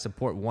not that I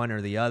support one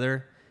or the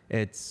other.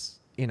 It's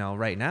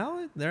right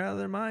now they're out of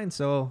their mind,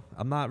 so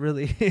I'm not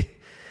really.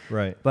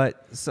 Right.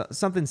 But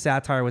something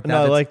satire with that.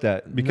 No, I like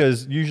that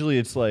because usually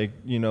it's like,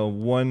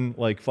 one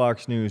like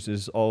Fox News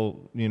is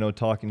all,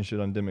 talking shit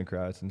on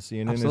Democrats and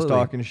CNN is Absolutely.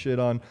 talking shit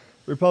on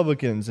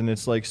Republicans. And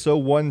it's like so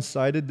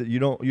one-sided that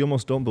you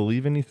almost don't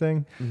believe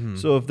anything. Mm-hmm.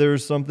 So if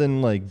there's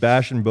something like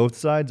bashing both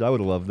sides, I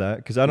would love that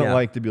because I don't Yeah.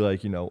 like to be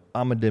like,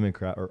 I'm a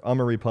Democrat or I'm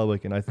a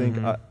Republican. I think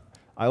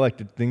I like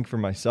to think for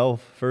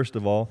myself, first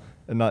of all,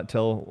 and not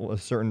tell a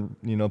certain,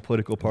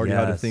 political party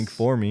how to think Yes.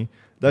 for me.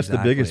 That's the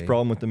biggest Exactly.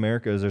 problem with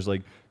America is there's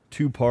like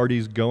two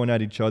parties going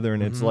at each other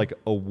and it's like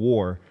a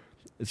war.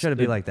 It shouldn't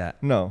be like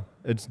that. No,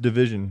 it's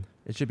division.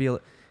 It should be,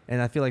 and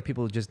I feel like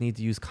people just need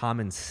to use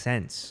common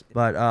sense.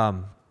 But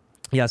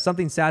yeah,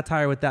 something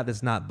satire with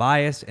that's not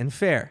biased and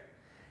fair.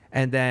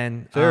 And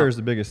then Fair is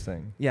the biggest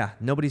thing. yeah,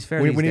 nobody's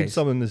fair. We these need days.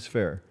 something that's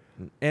fair.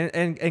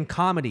 And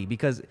comedy,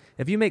 because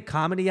if you make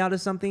comedy out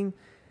of something,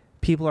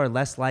 people are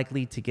less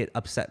likely to get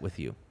upset with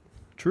you.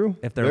 True.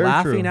 If they're Very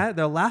laughing true. at it,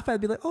 they'll laugh at it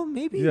and be like, oh,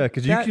 maybe. Yeah,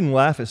 because you that- can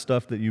laugh at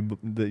stuff that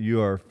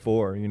you are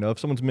for. If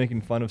someone's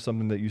making fun of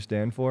something that you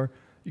stand for,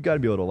 you got to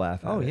be able to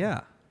laugh at it. Oh,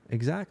 yeah,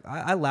 exactly.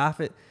 I laugh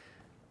at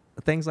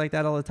things like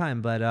that all the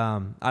time. But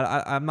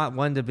I'm not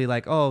one to be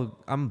like, oh,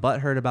 I'm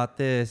butthurt about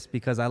this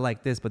because I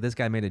like this, but this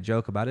guy made a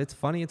joke about it. It's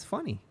funny. It's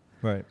funny.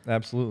 Right.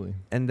 Absolutely.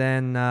 And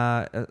then,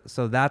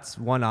 so that's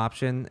one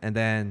option. And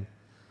then,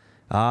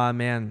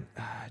 man,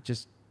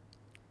 just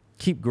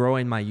keep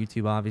growing my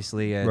YouTube,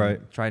 obviously, and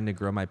Right. trying to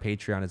grow my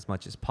Patreon as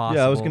much as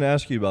possible. Yeah, I was going to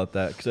ask you about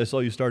that because I saw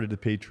you started a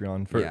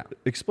Patreon. Yeah.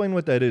 Explain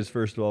what that is,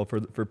 first of all,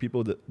 for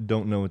people that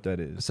don't know what that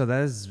is. So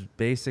that is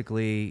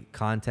basically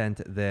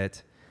content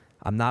that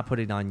I'm not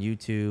putting on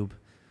YouTube.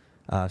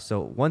 So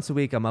once a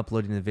week, I'm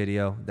uploading a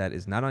video that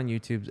is not on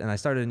YouTube. And I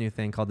started a new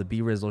thing called the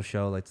B Rizzle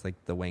Show. It's like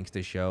the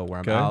Wanksta Show where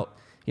I'm Okay.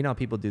 out.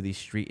 People do these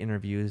street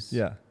interviews.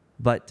 Yeah.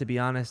 But to be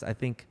honest, I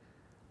think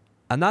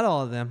not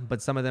all of them,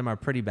 but some of them are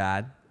pretty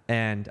bad.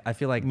 And I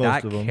feel like Most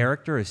that of them.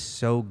 character is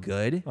so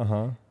good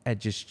Uh-huh. at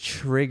just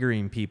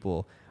triggering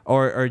people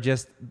or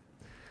just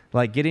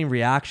like getting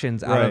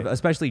reactions out of Right.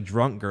 especially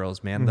drunk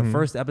girls, man. Mhm. The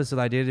first episode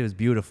I did, it was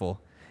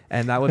beautiful.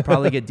 And that would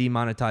probably get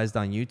demonetized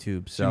on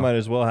YouTube. So you might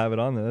as well have it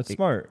on there. That's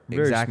smart.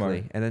 Very exactly.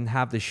 smart. And then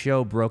have the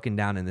show broken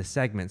down into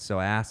segments. So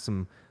I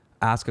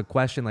ask a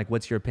question like,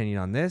 what's your opinion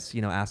on this?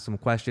 Ask some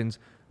questions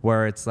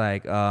where it's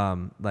like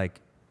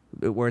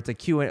where it's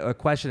a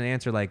question and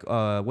answer, like,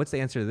 what's the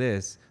answer to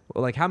this?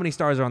 Or like, how many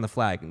stars are on the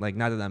flag? Like,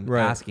 not that I'm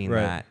Right, asking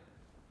right. that,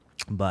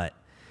 but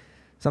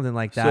something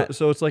like that.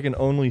 So it's like an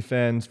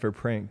OnlyFans for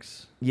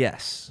pranks.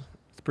 Yes.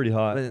 It's pretty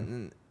hot.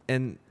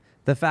 And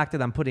the fact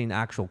that I'm putting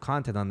actual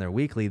content on there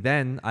weekly,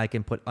 then I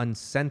can put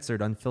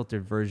uncensored,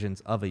 unfiltered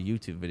versions of a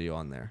YouTube video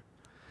on there.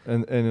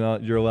 And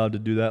you're allowed to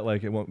do that,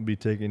 like it won't be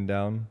taken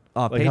down.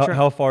 Like Patreon-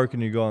 how far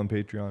can you go on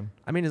Patreon?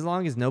 I mean, as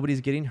long as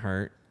nobody's getting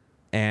hurt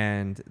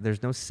and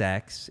there's no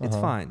sex, it's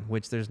Uh-huh. fine,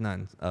 which there's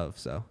none of.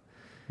 So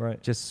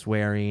Right. just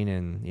swearing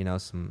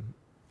and, some,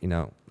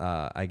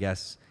 I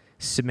guess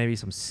maybe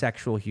some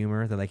sexual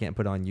humor that I can't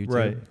put on YouTube.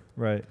 Right.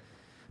 Right.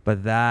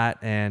 But that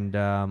and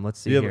let's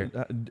see here.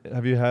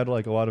 Have you had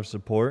like a lot of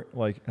support?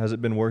 Like, has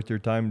it been worth your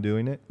time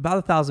doing it? About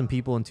 1,000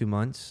 people in 2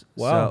 months.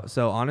 Wow.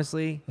 So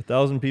honestly,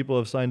 1,000 people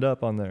have signed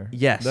up on there.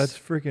 Yes. That's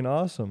freaking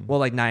awesome. well,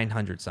 like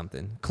 900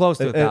 something, close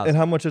to and 1,000.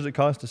 how much does it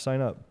cost to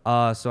sign up?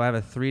 So I have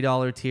a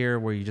 $3 tier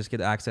where you just get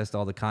access to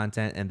all the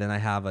content, and then I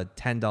have a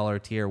 $10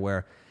 tier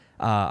where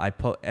I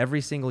put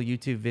every single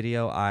YouTube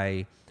video.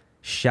 I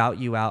shout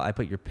you out. I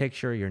put your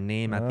picture, your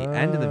name at the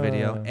end of the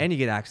video, and you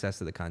get access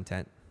to the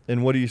content.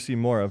 And what do you see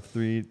more of,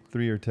 three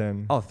or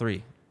 10? Oh,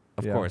 3.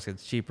 Of Yeah. course,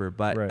 it's cheaper.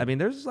 But, Right. I mean,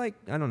 there's like,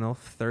 I don't know,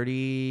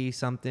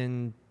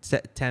 30-something,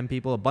 10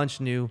 people, a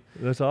bunch new.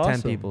 That's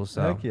awesome. 10 people,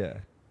 so. Heck yeah.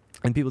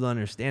 And people don't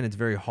understand it's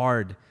very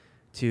hard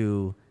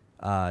to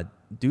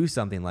do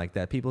something like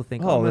that. People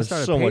think, I'm Oh, going to that's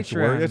start a so much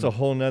work. Patreon. It's a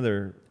whole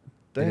nother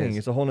thing. is.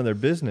 It's a whole nother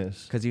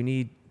business. Because you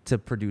need to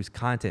produce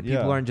content. Yeah.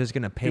 People aren't just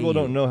going to pay People you.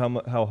 don't know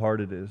how hard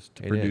it is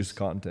to It produce is.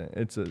 content.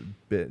 It's a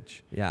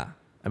bitch. Yeah.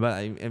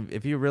 But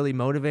if you're really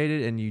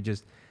motivated and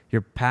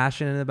you're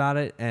passionate about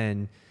it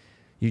and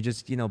you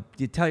just, you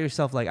tell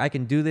yourself like, I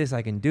can do this,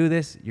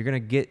 you're going to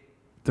get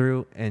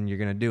through and you're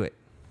going to do it.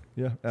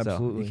 Yeah,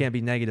 absolutely. So you can't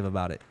be negative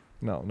about it.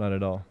 No, not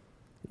at all.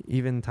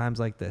 Even times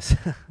like this.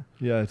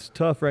 Yeah, it's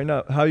tough right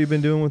now. How you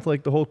been doing with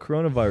like the whole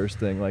coronavirus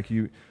thing? Like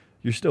you're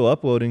still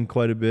uploading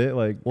quite a bit.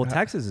 Like, well,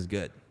 Texas is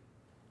good.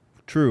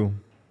 True.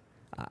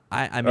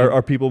 I mean,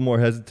 are people more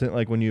hesitant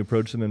like when you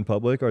approach them in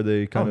public? Are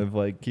they kind of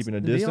like keeping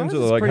a distance? honest, Or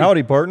they're like,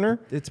 howdy, partner?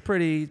 It's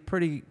pretty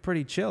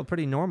chill,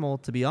 pretty normal,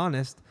 to be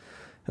honest.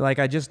 Like,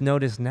 I just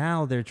noticed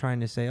now they're trying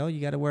to say, oh,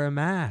 you got to wear a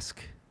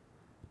mask.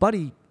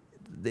 Buddy,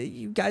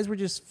 you guys were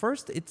just,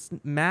 first it's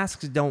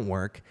masks don't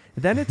work.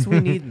 Then it's we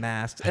need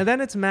masks. And then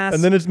it's masks.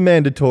 And then it's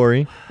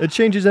mandatory. It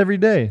changes every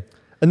day.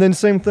 And then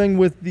same thing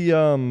with the,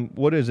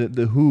 what is it?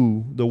 The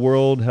WHO, the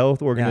World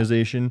Health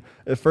Organization.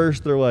 Yeah. At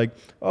first they're like,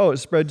 oh, it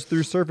spreads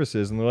through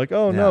surfaces. And they're like,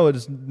 oh, no,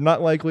 it's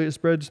not likely it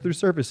spreads through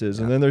surfaces.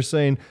 Yeah. And then they're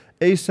saying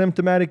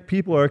asymptomatic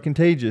people are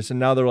contagious. And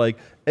now they're like,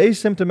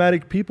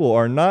 asymptomatic people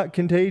are not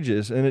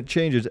contagious. And it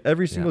changes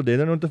every single day. They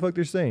don't know what the fuck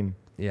they're saying.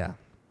 Yeah.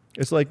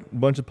 It's like a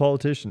bunch of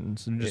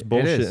politicians and just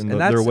bullshitting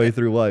their way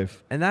through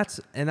life. And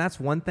that's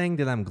one thing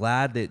that I'm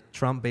glad that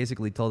Trump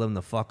basically told them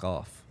to fuck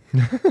off.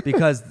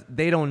 Because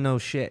they don't know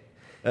shit.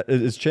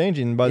 It's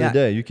changing by the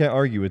day. You can't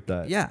argue with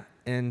that. Yeah,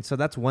 and so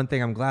that's one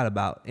thing I'm glad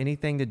about.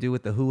 Anything to do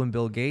with the WHO and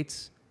Bill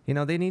Gates, you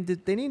know, they need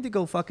to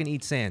go fucking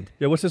eat sand.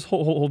 Yeah, what's this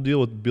whole deal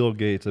with Bill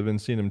Gates? I've been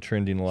seeing him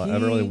trending a lot. I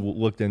haven't really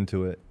looked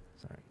into it.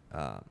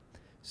 Sorry.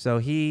 So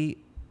he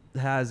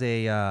has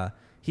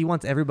he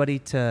wants everybody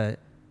to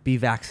be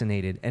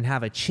vaccinated and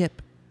have a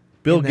chip.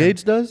 Bill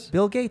Gates does?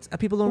 Bill Gates.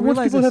 People don't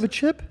realize people this. Have a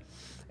chip?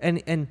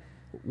 And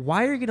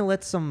why are you gonna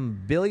let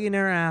some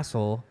billionaire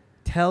asshole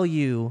tell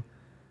you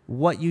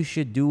what you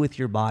should do with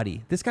your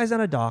body? This guy's not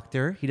a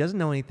doctor. He doesn't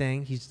know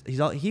anything.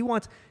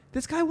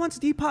 This guy wants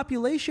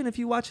depopulation. If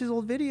you watch his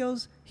old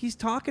videos, he's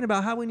talking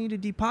about how we need to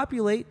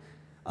depopulate.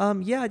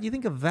 Do you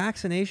think a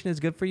vaccination is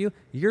good for you?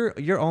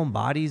 Your own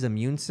body's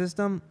immune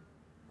system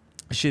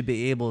should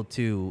be able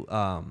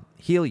to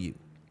heal you.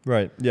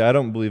 Right. Yeah, I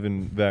don't believe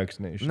in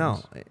vaccinations.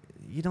 No,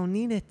 you don't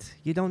need it.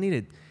 You don't need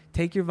it.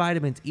 Take your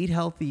vitamins, eat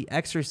healthy,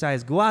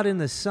 exercise, go out in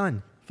the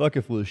sun. Fuck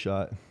a flu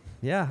shot.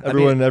 Yeah.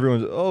 Everyone's,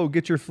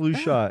 get your flu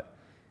shot.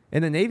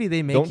 In the Navy,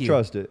 they make you.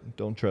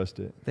 Don't trust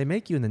it. They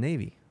make you in the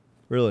Navy.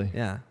 Really?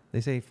 Yeah.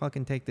 They say,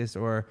 fucking take this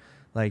or,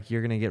 like,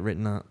 you're going to get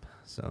written up.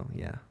 So,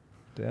 yeah.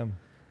 Damn.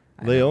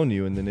 They own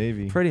you in the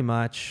Navy. Pretty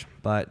much.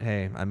 But,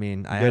 hey, I mean...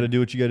 You got to do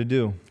what you got to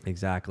do.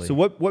 Exactly. So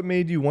what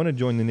made you want to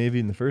join the Navy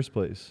in the first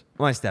place?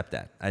 My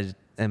stepdad.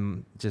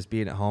 Just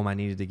being at home, I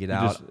needed to get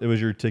out. It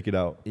was your ticket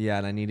out.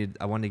 Yeah, and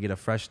I wanted to get a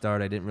fresh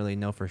start. I didn't really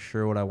know for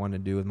sure what I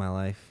wanted to do with my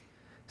life.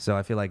 So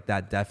I feel like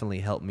that definitely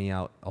helped me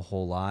out a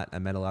whole lot. I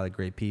met a lot of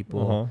great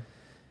people.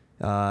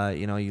 You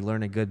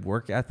learn a good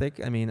work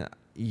ethic. I mean,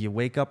 you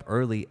wake up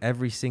early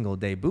every single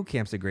day. Boot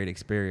camp's a great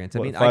experience.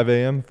 5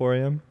 a.m., 4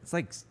 a.m.? It's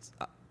like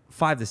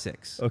 5 to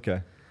 6.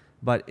 Okay.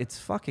 But it's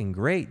fucking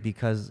great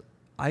because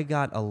I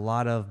got a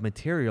lot of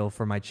material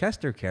for my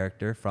Chester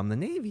character from the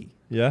Navy.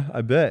 Yeah,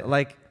 I bet.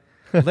 Like,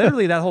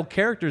 literally, that whole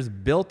character is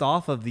built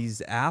off of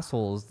these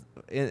assholes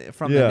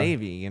from the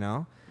Navy, you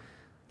know?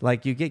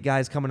 Like, you get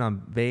guys coming on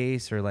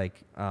base or, like,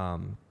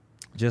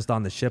 just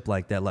on the ship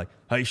like that, like,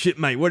 hey,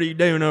 shipmate, what are you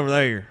doing over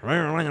there?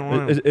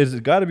 It's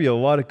got to be a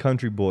lot of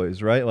country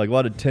boys, right? Like, a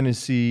lot of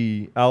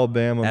Tennessee,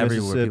 Alabama,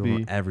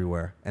 Mississippi.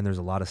 Everywhere. And there's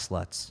a lot of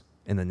sluts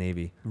in the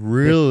Navy.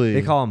 Really?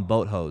 They call them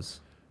boat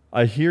hoes.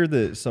 I hear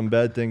that some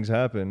bad things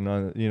happen.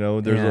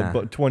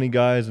 There's 20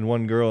 guys and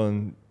one girl,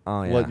 and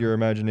let your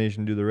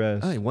imagination do the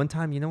rest. Oh, one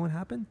time, you know what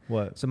happened?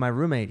 What? So my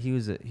roommate, he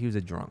was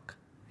a drunk.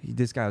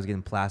 This guy was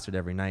getting plastered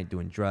every night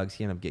doing drugs.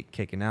 He ended up getting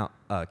kicked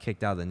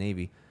out of the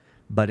Navy.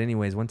 But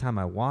anyways, one time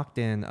I walked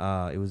in.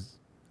 It was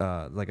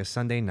like a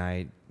Sunday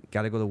night.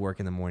 Got to go to work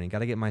in the morning. Got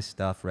to get my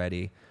stuff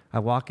ready. I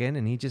walk in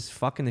and he just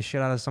fucking the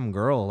shit out of some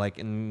girl,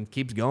 and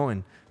keeps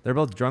going. They're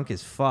both drunk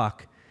as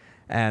fuck,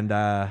 and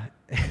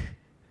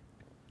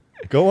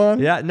go on.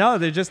 Yeah, no,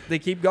 they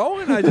keep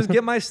going. I just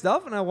get my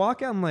stuff and I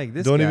walk out. I'm like,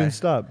 this. Don't guy. Even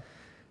stop.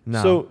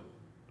 No.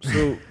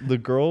 So the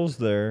girls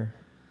there,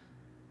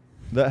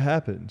 that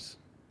happens.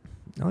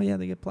 Oh yeah,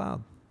 they get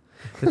plowed.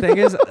 The thing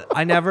is,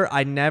 I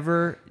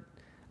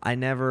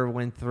never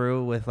went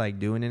through with like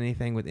doing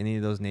anything with any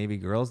of those Navy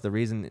girls. The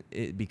reason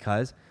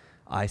because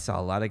I saw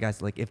a lot of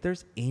guys, like, if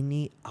there's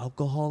any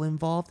alcohol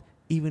involved,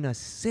 even a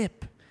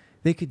sip,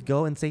 they could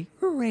go and say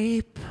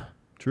rape.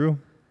 True.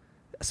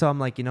 So I'm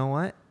like, you know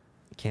what?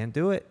 Can't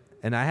do it.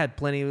 And I had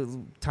plenty of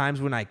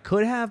times when I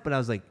could have, but I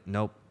was like,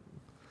 nope.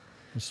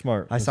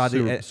 Smart. I saw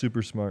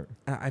super smart.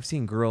 I've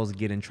seen girls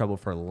get in trouble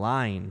for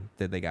lying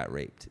that they got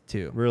raped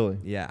too. Really?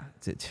 Yeah.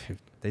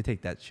 They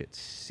take that shit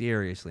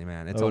seriously,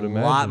 man. It's a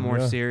lot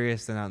more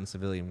serious than out in the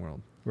civilian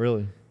world.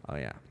 Really? Oh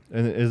yeah.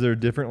 And is there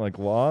different like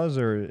laws,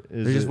 or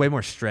is they're just way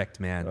more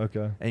strict, man?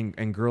 Okay.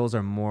 And girls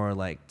are more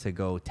like to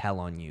go tell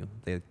on you.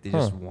 They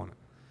just want it.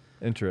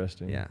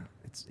 Interesting. Yeah.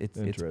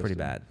 It's pretty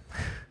bad.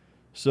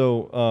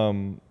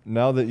 So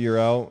now that you're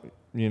out,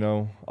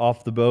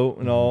 off the boat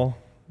and all,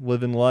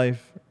 living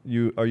life,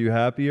 are you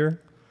happier?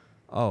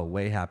 Oh,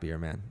 way happier,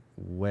 man.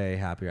 Way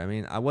happier. I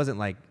mean, I wasn't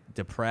like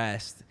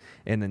depressed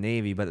in the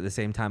Navy, but at the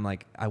same time,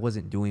 like I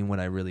wasn't doing what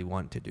I really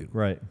want to do.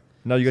 Right.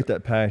 Now you got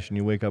that passion.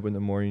 You wake up in the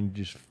morning,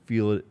 you just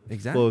feel it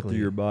flow through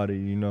your body.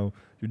 You know,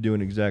 you're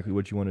doing exactly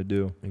what you want to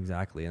do.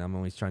 Exactly. And I'm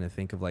always trying to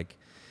think of like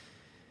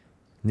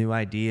new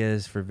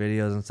ideas for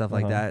videos and stuff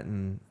like that.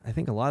 And I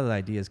think a lot of the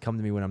ideas come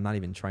to me when I'm not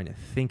even trying to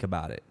think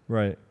about it.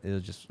 Right.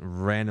 It'll just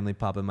randomly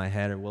pop in my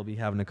head, or we'll be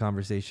having a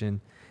conversation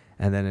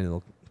and then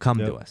it'll come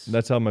to us.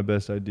 That's how my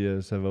best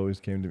ideas have always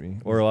came to me.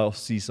 Or I'll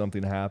see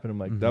something happen. I'm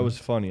like, that was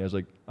funny. I was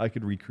like, I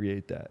could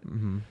recreate that.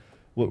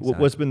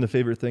 What's been the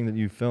favorite thing that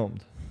you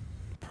filmed?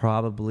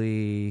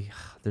 Probably,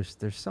 there's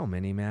so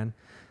many, man.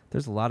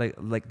 There's a lot of,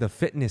 like, the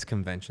fitness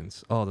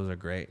conventions. Oh, those are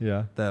great.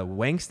 Yeah. The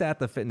Wanksta,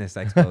 the fitness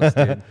expos,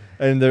 dude.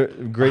 And they're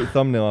great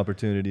thumbnail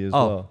opportunity as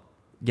well.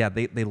 Yeah,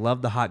 they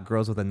love the hot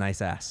girls with a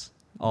nice ass.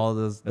 All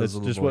those That's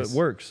little just boys. what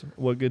works.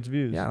 What gets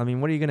views. Yeah, I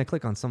mean, what are you going to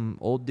click on? Some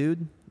old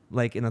dude,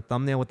 like, in a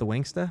thumbnail with the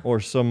Wanksta? Or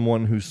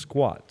someone who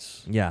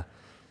squats. Yeah.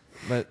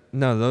 But,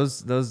 no,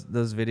 those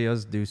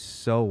videos do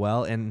so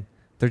well, and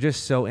they're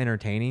just so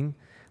entertaining.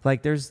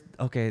 Like,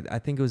 I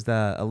think it was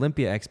the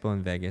Olympia Expo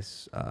in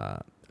Vegas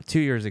 2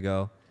 years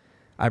ago.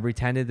 I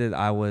pretended that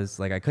I was,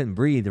 like, I couldn't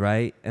breathe,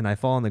 right? And I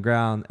fall on the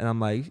ground, and I'm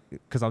like,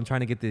 because I'm trying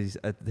to get these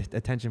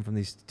attention from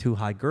these two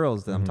hot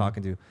girls that I'm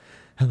talking to.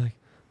 I'm like,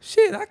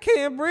 shit, I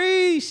can't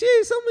breathe.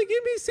 Shit, somebody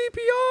give me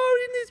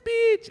CPR in this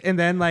bitch. And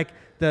then, like,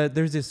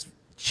 there's this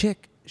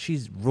chick.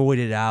 She's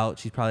roided out.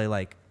 She's probably,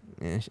 like,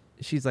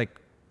 she's, like,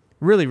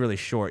 really, really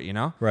short, you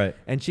know? Right.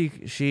 And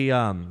she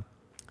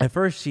at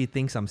first she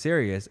thinks I'm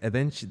serious, and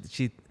then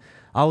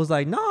I was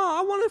like, no,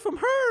 I want it from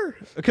her,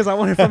 because I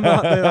want it from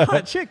the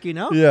hot chick, you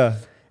know? Yeah.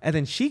 And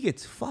then she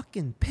gets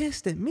fucking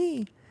pissed at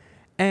me,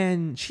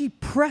 and she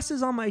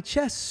presses on my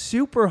chest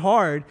super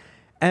hard.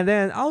 And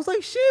then I was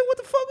like, shit, what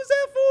the fuck was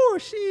that for?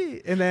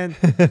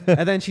 Shit.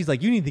 And then she's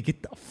like, you need to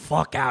get the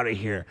fuck out of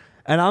here.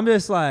 And I'm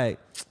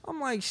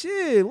like,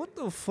 shit, what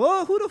the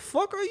fuck? Who the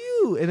fuck are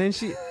you? And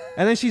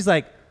then she's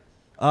like,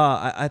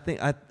 I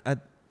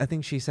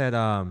think she said,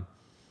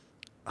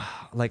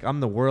 like, I'm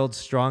the world's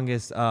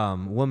strongest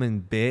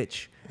woman,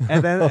 bitch.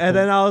 And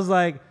then I was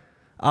like,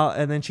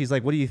 and then she's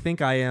like, what do you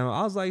think I am?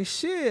 I was like,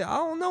 shit, I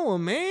don't know,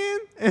 man.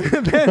 And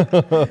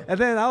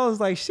then I was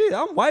like, shit,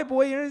 I'm white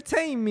boy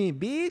entertainment,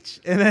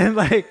 bitch. And then,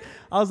 like,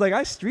 I was like,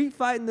 I street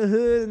fight in the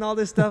hood and all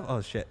this stuff.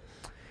 Oh shit.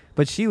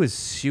 But she was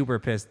super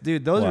pissed,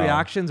 dude. Those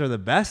reactions are the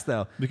best,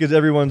 though, because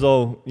everyone's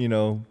all, you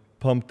know,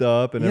 pumped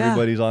up, and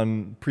everybody's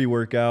on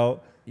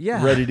pre-workout,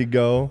 ready to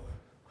go.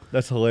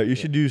 That's hilarious. You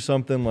should do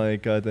something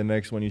like the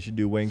next one. You should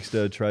do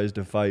Wanksta tries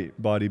to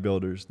fight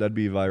bodybuilders. That'd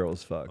be viral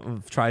as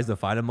fuck. Tries to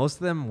fight them. Most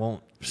of them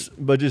won't.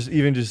 But just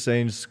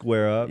saying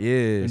square up.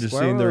 Yeah. And just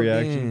seeing the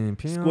reaction.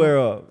 Square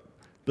up.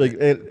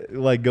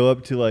 Like go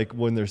up to, like,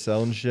 when they're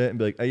selling shit and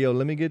be like, hey, yo,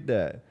 let me get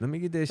that. Let me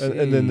get that shit.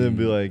 And then they'll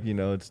be like, you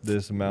know, it's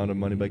this amount of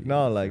money. Like,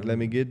 no, like, let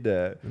me get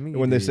that. And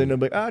when they say no,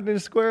 like, then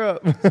square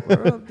up.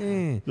 Square up,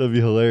 then. That'd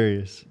be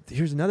hilarious.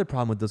 Here's another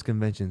problem with those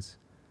conventions.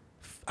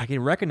 I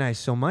can recognize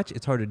so much,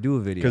 it's hard to do a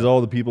video. Because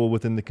all the people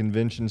within the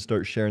convention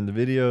start sharing the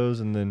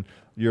videos, and then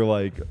you're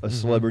like a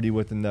celebrity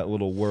within that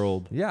little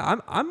world. Yeah,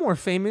 I'm more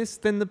famous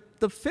than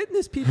the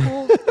fitness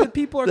people that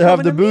people are they coming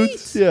have the to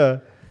booths, meet. yeah.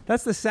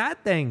 That's the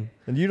sad thing.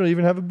 And you don't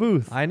even have a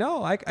booth. I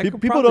know.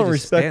 People don't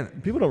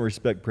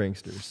respect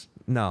pranksters.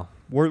 No.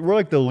 We're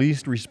like the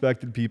least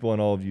respected people on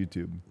all of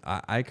YouTube.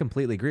 I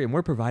completely agree. And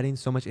we're providing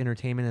so much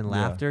entertainment and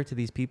laughter to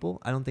these people.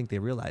 I don't think they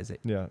realize it.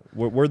 Yeah.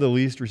 We're the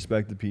least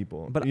respected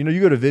people. But you know, you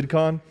go to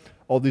VidCon,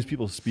 all these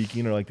people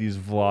speaking are like these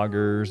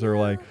vloggers or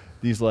like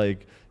these,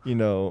 like, you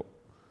know,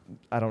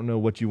 I don't know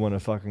what you want to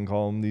fucking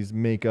call them, these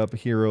makeup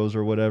heroes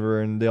or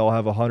whatever. And they all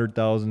have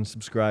 100,000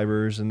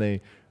 subscribers, and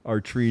they are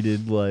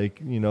treated like,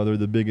 you know, they're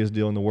the biggest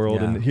deal in the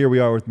world. Yeah. And here we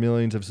are with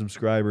millions of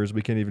subscribers.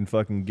 We can't even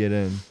fucking get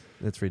in.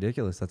 It's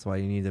ridiculous. That's why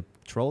you need to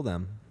troll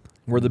them.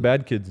 We're the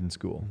bad kids in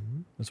school.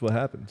 That's what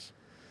happens.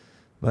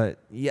 But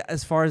yeah,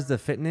 as far as the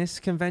fitness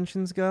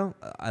conventions go,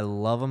 I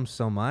love them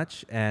so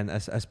much. And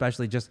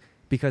especially just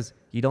because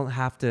you don't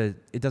have to,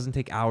 it doesn't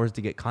take hours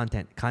to get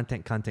content.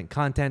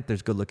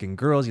 There's good looking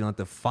girls. You don't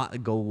have to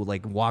go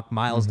like walk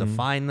miles to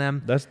find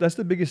them. That's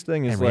the biggest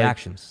thing. And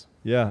reactions.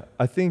 Yeah.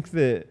 I think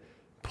that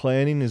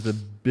planning is the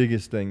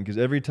biggest thing, because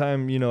every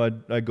time, you know,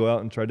 I go out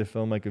and try to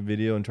film like a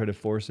video and try to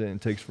force it, and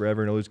it takes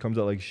forever and it always comes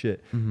out like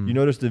shit. You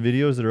notice the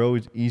videos that are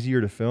always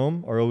easier to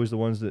film are always the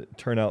ones that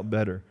turn out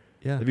better.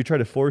 Yeah. If you try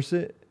to force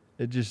it,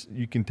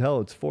 you can tell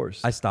it's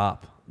forced. I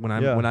stop when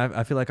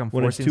I feel like I'm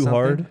when forcing it's too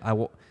something.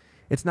 hard.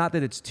 It's not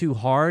that it's too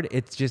hard.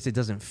 It's just it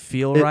doesn't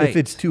feel right. right. If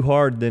it's too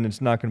hard, then it's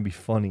not going to be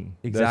funny.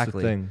 Exactly. That's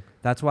the thing.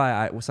 That's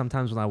why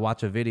sometimes when I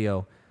watch a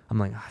video, I'm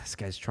like, this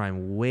guy's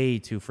trying way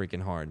too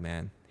freaking hard,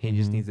 man. He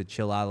just needs to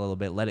chill out a little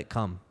bit. Let it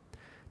come.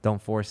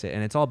 Don't force it.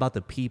 And it's all about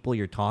the people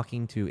you're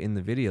talking to in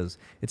the videos.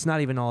 It's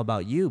not even all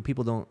about you.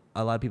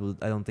 A lot of people,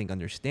 I don't think,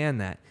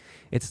 understand that.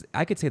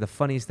 I could say the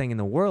funniest thing in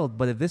the world,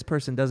 but if this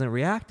person doesn't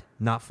react,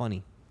 not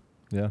funny.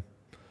 Yeah.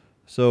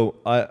 So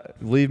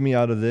leave me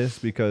out of this,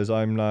 because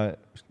I'm not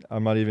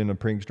even a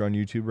prankster on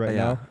YouTube right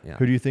now. Yeah.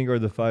 Who do you think are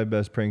the 5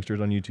 best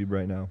pranksters on YouTube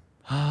right now?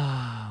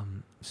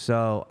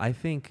 So I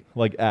think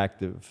Like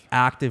active.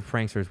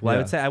 pranksters.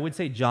 Well, Yeah. I would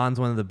say John's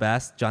one of the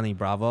best. Johnny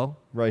Bravo.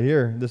 Right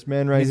here. This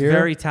man right He's here.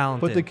 very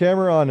talented. Put the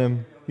camera on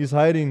him. He's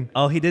hiding.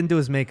 Oh, he didn't do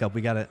his makeup.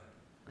 We got it.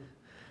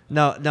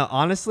 No.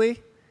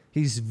 Honestly,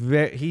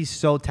 he's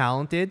so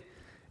talented,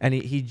 and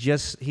he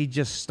just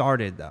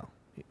started though.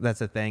 That's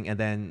the thing. And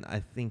then I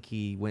think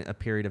he went a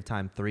period of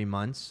time, 3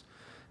 months,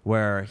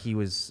 where he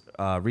was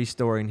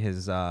restoring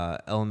his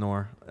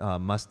Eleanor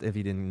Must. If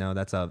you didn't know,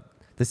 that's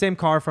the same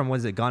car from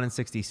Gone in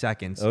 60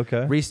 Seconds.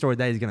 Okay. Restored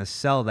that. He's gonna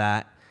sell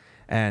that,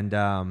 and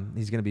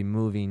he's gonna be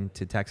moving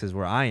to Texas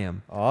where I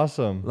am.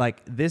 Awesome.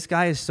 Like, this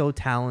guy is so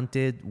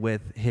talented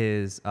with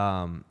his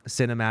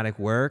cinematic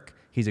work.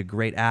 He's a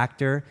great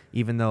actor,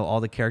 even though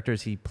all the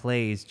characters he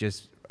plays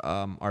just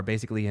are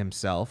basically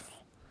himself.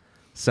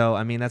 So,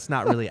 I mean, that's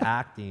not really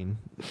acting.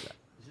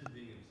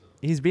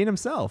 He's being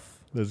himself.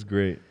 That's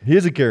great. He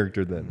is a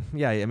character then.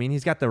 Yeah, I mean,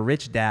 he's got the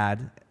rich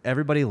dad.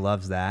 Everybody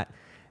loves that.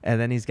 And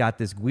then he's got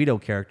this Guido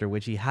character,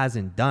 which he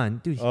hasn't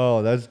done. Dude,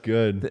 Oh, that's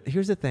good.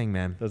 here's the thing,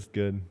 man. That's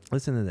good.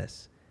 Listen to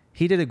this.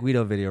 He did a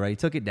Guido video, right? He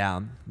took it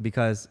down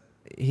because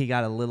he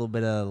got a little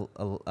bit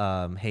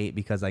of hate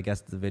because I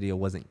guess the video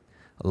wasn't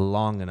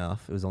long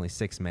enough. It was only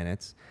 6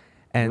 minutes.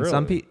 And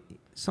Really?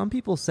 some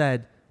people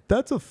said,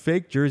 that's a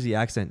fake Jersey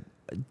accent.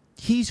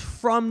 He's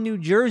from New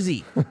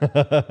Jersey.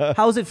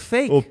 How is it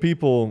fake? Well,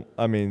 people,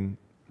 I mean,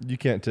 you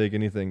can't take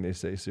anything they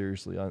say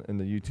seriously in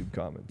the YouTube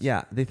comments.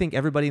 Yeah, they think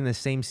everybody in the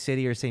same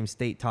city or same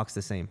state talks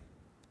the same.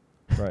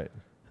 Right.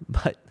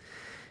 But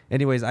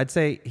anyways, I'd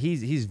say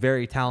he's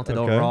very talented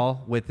Okay.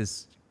 overall with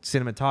his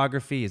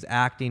cinematography. His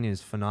acting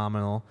is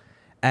phenomenal.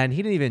 And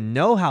he didn't even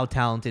know how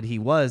talented he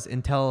was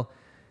until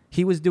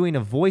he was doing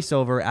a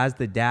voiceover as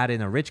the dad in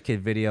a Rich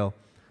Kid video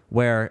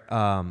where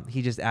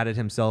he just added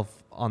himself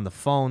on the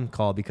phone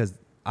call because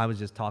I was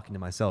just talking to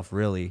myself,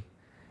 really.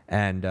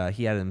 And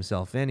he added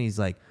himself in. He's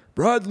like,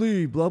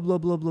 Bradley, blah, blah,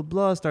 blah, blah,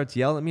 blah, starts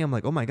yelling at me. I'm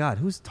like, oh, my God,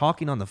 who's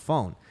talking on the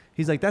phone?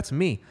 He's like, that's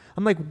me.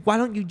 I'm like, why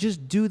don't you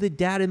just do the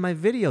dad in my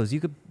videos? You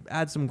could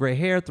add some gray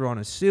hair, throw on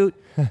a suit.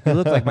 You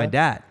look like my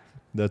dad.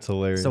 That's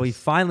hilarious. So he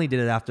finally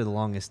did it after the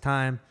longest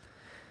time.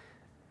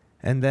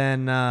 And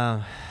then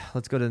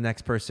let's go to the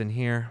next person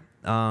here.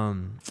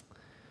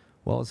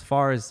 Well, as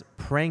far as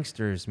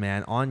pranksters,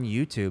 man, on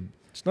YouTube.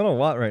 It's not a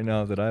lot right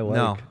now that I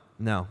like.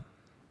 No.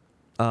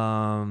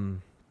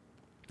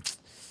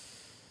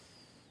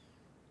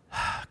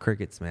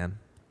 Crickets, man.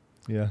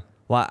 Yeah.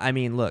 Well, I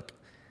mean, look,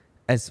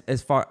 as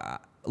far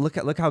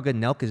look how good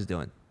Nelk is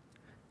doing.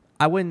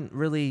 I wouldn't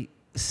really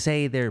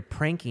say they're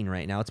pranking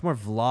right now. It's more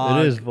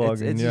vlog. It is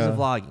vlogging, It's yeah. just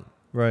vlogging.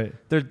 Right.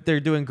 They're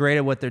doing great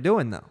at what they're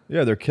doing though.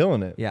 Yeah, they're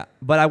killing it. Yeah,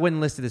 but I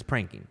wouldn't list it as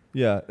pranking.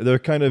 Yeah, they're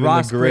kind of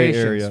Ross in the gray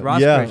Creations, area.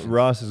 Ross yeah, Creations.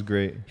 Ross is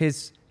great.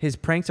 His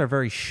pranks are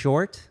very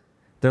short.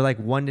 They're like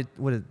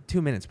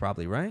 2 minutes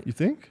probably, right? You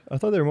think? I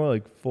thought they were more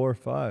like 4 or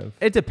 5.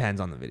 It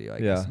depends on the video, I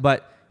guess. Yeah.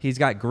 But he's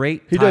got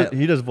great. He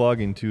does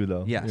vlogging too,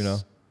 though. Yes. You know.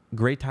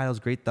 Great titles,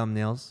 great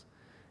thumbnails,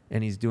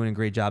 and he's doing a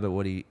great job at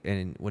what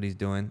he's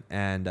doing.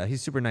 And he's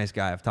a super nice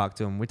guy. I've talked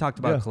to him. We talked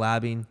about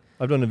collabing.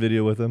 I've done a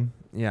video with him.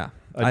 Yeah,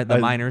 I- the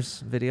miners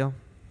video.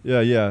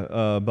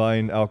 Yeah.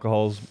 Buying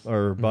alcohols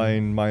or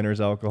buying miners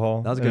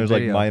alcohol. That was a And good it was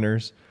video. like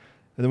miners.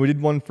 And then we did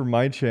one for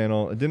my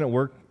channel. It didn't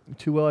work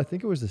too well. I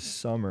think it was the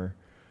summer.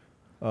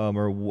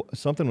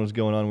 Something was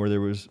going on where it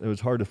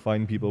was hard to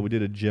find people. We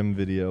did a gym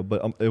video,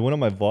 but it went on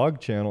my vlog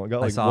channel. It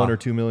got like 1 or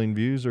 2 million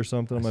views or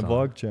something on my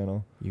vlog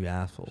channel. You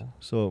asshole.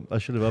 So I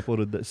should have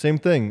uploaded that. Same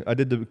thing. I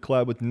did the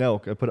collab with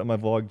Nelk. I put it on my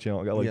vlog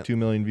channel. It got like 2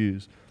 million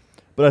views.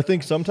 But I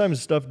think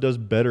sometimes stuff does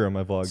better on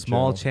my vlog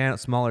channel.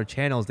 Smaller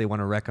channels they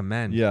want to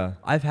recommend. Yeah.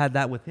 I've had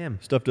that with him.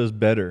 Stuff does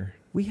better.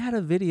 We had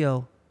a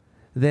video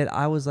that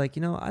I was like,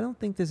 I don't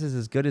think this is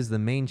as good as the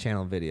main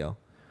channel video.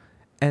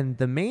 And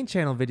the main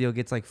channel video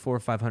gets like 400,000 or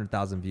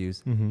 500,000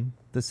 views. Mm-hmm.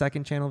 The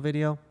second channel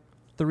video,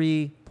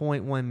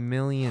 3.1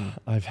 million.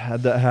 I've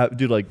had that happen,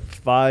 dude, like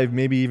 5,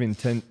 maybe even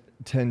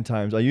 10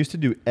 times. I used to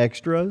do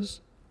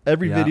extras.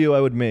 Every video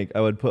I would make,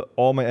 I would put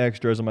all my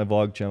extras on my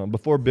vlog channel.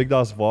 Before Big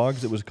DOS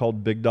Vlogs, it was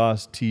called Big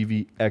DOS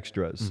TV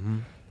Extras. Mm-hmm.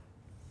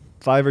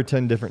 5 or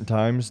 10 different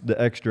times,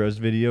 the extras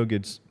video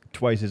gets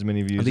twice as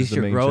many views At least as the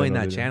you're main growing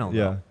that video. channel.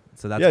 Yeah. Though.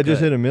 So that's it good.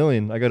 just hit 1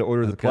 million. I got to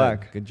order That's the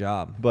plaque. Good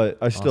job. But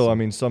I still, Awesome. I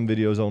mean, some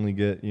videos only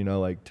get,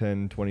 like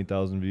 10,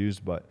 20,000 views,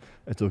 but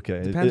it's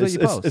okay. Depends what you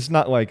post. It's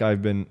not like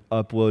I've been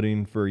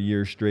uploading for a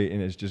year straight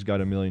and it's just got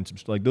 1 million.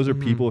 Like, those are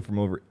people from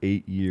over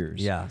 8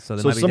 years. Yeah. So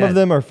some of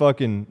them are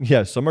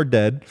some are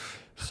dead.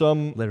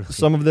 Some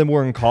of them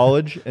were in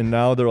college and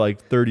now they're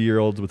like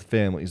 30-year-olds with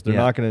families. They're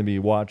not going to be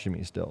watching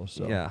me still.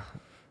 So yeah.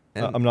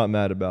 I'm not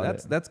mad about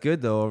it. That's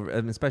good though,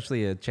 and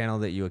especially a channel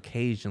that you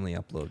occasionally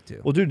upload to.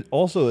 Well, dude,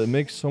 also it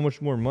makes so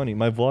much more money.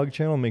 My vlog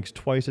channel makes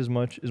twice as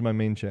much as my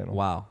main channel.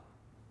 Wow.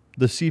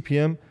 The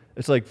CPM,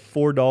 it's like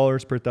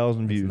 $4 per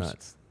 1,000 views.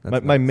 Nuts.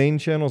 My main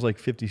channel is like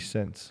 50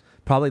 cents.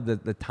 Probably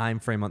the time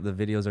frame on the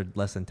videos are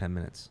less than 10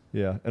 minutes.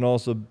 Yeah, and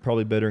also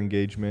probably better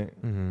engagement.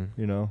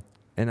 Mm-hmm.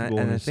 And I People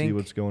wanna think see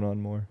what's going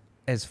on more.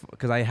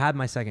 because I had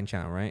my second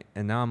channel, right,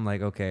 and now I'm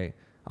like, okay,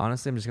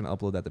 honestly, I'm just gonna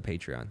upload that to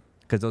Patreon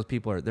because those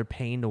people they're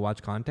paying to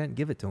watch content.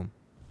 Give it to them.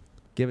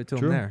 Give it to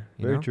them there.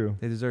 Very true.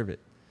 They deserve it.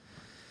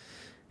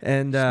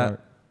 And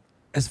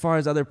as far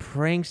as other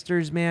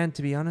pranksters, man,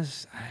 to be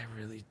honest,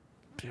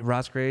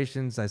 Ross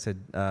Creations, I said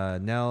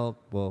Nell.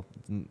 Well,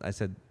 I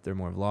said they're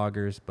more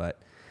vloggers,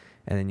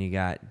 and then you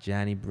got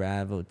Johnny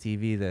Bravo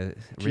TV, the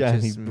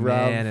richest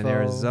man in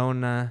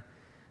Arizona.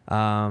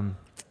 A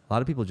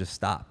lot of people just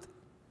stopped,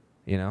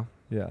 Yeah.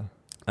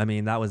 I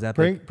mean, that was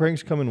epic.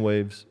 Pranks come in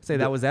waves.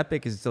 That was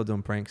epic. Is still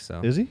doing pranks,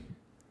 so. Is he?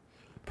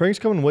 Pranks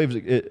come in waves.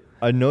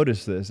 I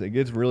noticed this. It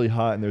gets really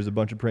hot and there's a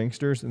bunch of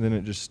pranksters and then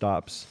it just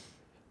stops.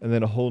 And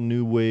then a whole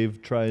new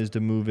wave tries to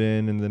move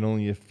in, and then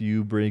only a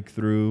few break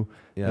through.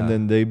 Yeah.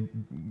 And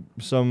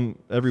then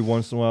every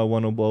once in a while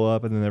one will blow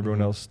up, and then everyone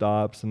else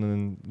stops, and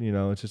then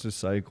it's just a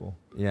cycle.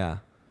 Yeah.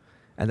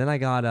 And then I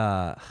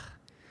got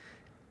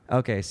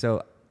okay,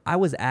 so I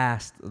was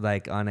asked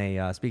on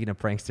a speaking of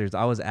pranksters,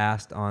 I was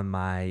asked on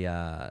my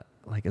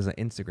as an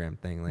Instagram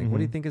thing, what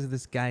do you think of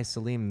this guy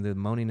Salim, the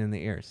moaning in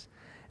the ears?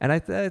 And I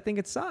think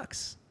it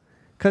sucks,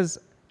 because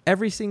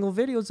every single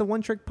video is a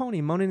one-trick pony,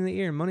 moaning in the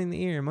ear, moaning in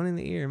the ear, moaning in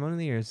the ear, moaning in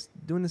the ear. It's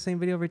doing the same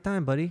video every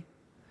time, buddy.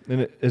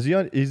 And is he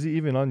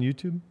even on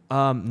YouTube?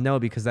 No,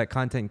 because that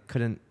content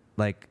couldn't,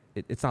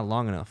 it's not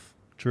long enough.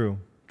 True.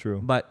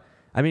 But,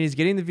 I mean, he's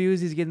getting the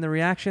views, he's getting the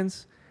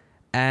reactions,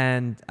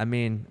 and, I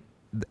mean,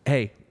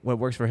 hey, what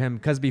works for him?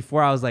 Because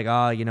before I was like,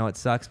 it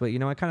sucks, but,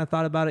 I kind of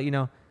thought about it,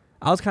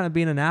 I was kind of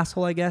being an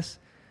asshole, I guess.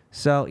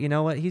 So, you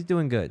know what? He's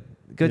doing good.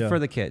 Good for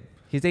the kid.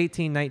 He's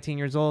 18, 19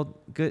 years old.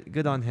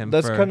 Good on him.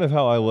 That's kind of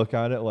how I look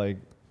at it. Like,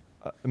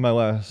 in my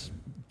last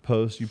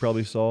post, you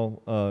probably saw,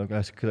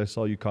 because I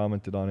saw you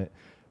commented on it.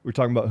 We're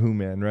talking about Who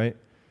Man, right?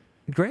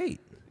 Great.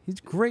 He's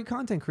a great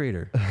content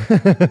creator.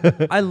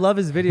 I love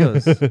his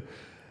videos.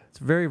 It's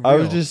very real. I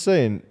was just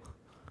saying,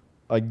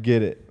 I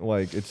get it.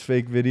 Like, it's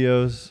fake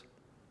videos,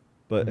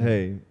 but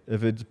hey,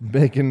 if it's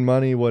making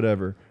money,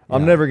 whatever. Yeah.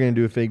 I'm never going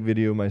to do a fake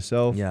video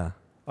myself. Yeah.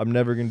 I'm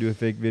never going to do a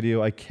fake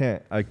video. I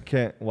can't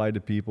lie to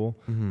people.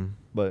 Mm-hmm.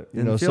 But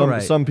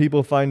some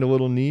people find a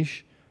little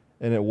niche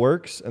and it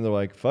works and they're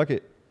like, fuck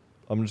it,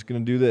 I'm just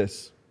going to do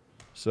this.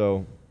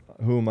 So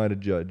who am I to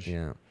judge?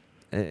 Yeah.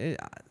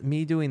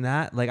 Me doing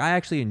that, I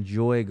actually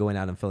enjoy going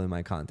out and filming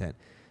my content.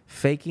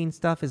 Faking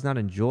stuff is not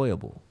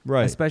enjoyable.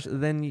 Right. Especially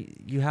then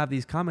you have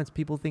these comments,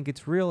 people think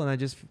it's real, and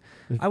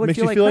I would makes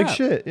feel you feel crap. like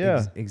shit.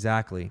 Yeah.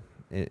 Exactly.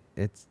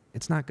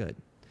 It's not good.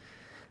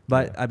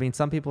 But I mean,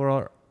 some people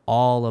are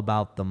all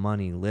about the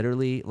money.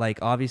 Literally,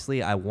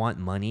 obviously I want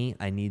money.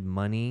 I need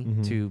money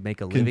to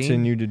make a living.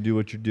 Continue to do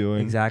what you're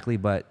doing. Exactly,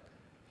 but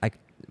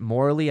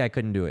morally I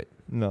couldn't do it.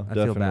 No, I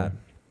feel bad.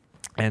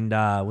 And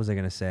what was I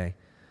going to say?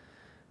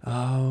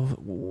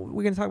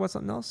 We're going to talk about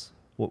something else?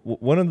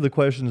 One of the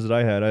questions that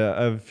I had,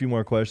 I have a few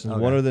more questions.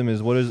 Okay. One of them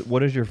is, what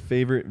is your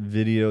favorite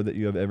video that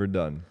you have ever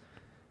done?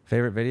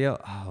 Favorite video?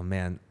 Oh,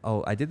 man.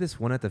 I did this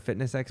one at the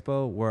fitness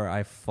expo where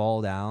I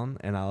fall down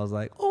and I was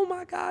like, oh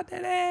my God,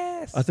 that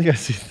ass. I think I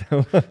see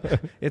that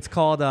one. It's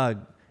called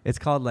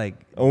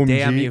like OMG,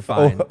 Damn You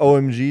Fine.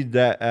 OMG,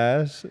 that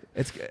ass.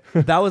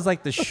 That was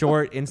like the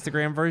short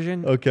Instagram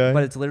version. Okay.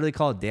 But it's literally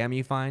called Damn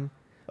You Fine.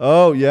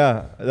 Oh,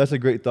 yeah. That's a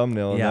great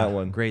thumbnail on that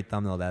one. Great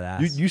thumbnail, that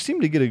ass. You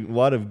seem to get a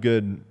lot of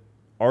good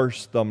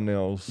arse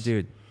thumbnails.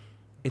 Dude,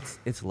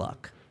 it's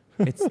luck.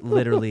 It's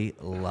literally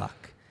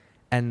luck.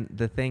 And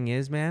the thing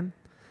is, man,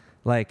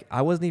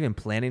 I wasn't even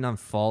planning on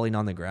falling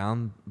on the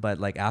ground, but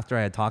after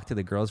I had talked to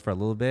the girls for a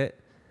little bit,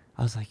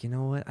 I was like, you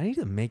know what? I need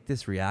to make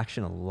this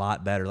reaction a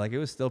lot better. It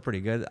was still pretty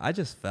good. I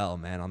just fell,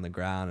 man, on the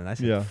ground, and I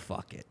said,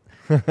 fuck it.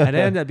 And it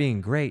ended up being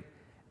great.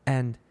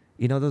 And,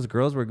 those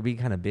girls were being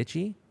kind of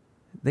bitchy.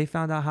 They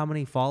found out how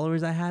many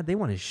followers I had. They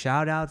wanted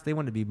shout outs. They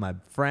wanted to be my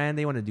friend.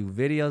 They wanted to do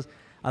videos.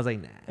 I was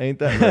like, nah. Ain't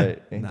that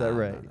right? Ain't that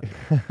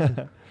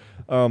right?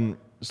 No.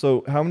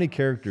 So how many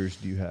characters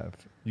do you have?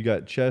 You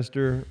got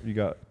Chester. You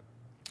got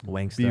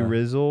Wanksta. B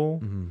Rizzle.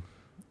 Mm-hmm.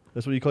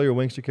 That's what you call your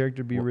Wankster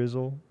character, B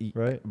Rizzle,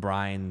 right?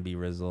 Brian B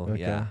Rizzle.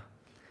 Okay. Yeah.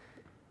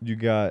 You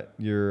got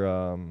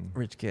your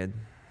rich kid.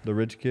 The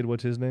rich kid,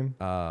 what's his name?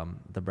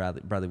 The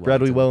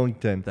Bradley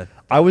Wellington.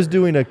 I was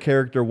doing a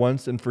character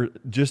once, and for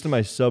just in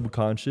my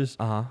subconscious,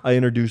 I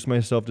introduced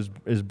myself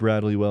as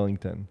Bradley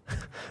Wellington.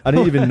 I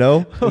didn't even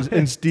know.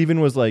 And Steven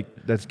was like,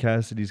 that's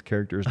Cassidy's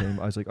character's name.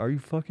 I was like, are you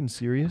fucking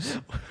serious?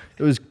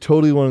 It was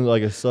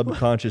totally a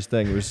subconscious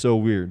thing. It was so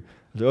weird. I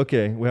was like,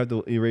 okay, we have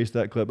to erase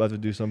that clip. I have to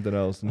do something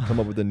else and come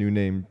up with a new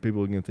name.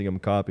 People are going to think I'm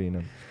copying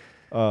him.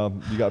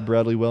 You got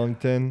Bradley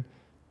Wellington.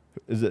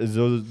 Is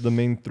those the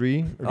main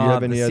three? Or do you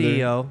have any the other?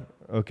 CEO.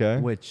 Okay.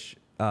 Which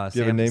do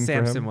you have a name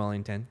Samson for him?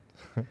 Wellington.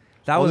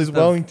 That was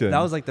Wellington. That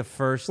was the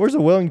first. Where's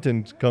the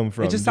Wellington come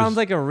from? It just sounds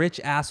like a rich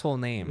asshole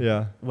name.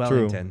 Yeah.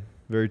 Wellington. True.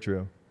 Very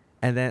true.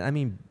 And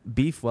then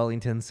beef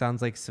Wellington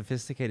sounds like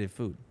sophisticated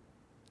food.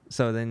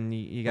 So then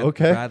you got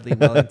Bradley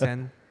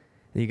Wellington.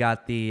 You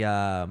got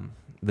the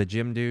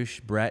gym douche,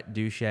 Brett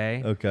Douche.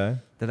 Okay.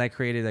 Then I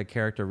created a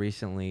character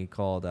recently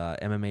called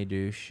MMA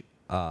douche,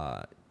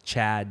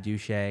 Chad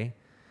Douche.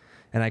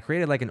 And I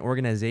created like an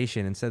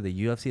organization instead of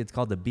the UFC. It's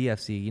called the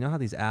BFC. You know how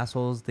these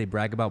assholes, they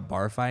brag about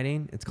bar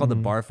fighting? It's called the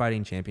Bar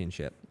Fighting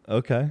Championship.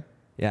 Okay.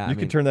 Yeah. You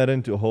can turn that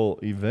into a whole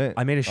event.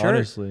 I made a shirt.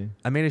 Honestly.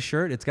 I made a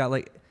shirt. It's got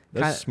like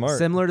That's smart.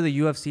 Similar to the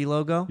UFC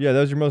logo. Yeah, that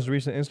was your most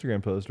recent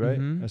Instagram post, right?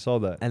 Mm-hmm. I saw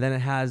that. And then it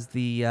has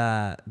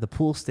the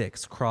pool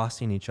sticks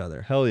crossing each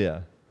other. Hell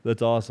yeah.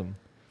 That's awesome.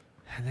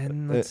 And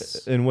then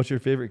and what's your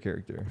favorite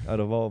character out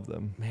of all of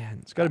them? Man,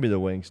 it's got to be the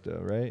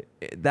Wanksta, right?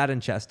 That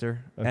and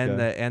Chester.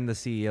 Okay. And the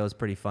CEO is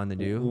pretty fun to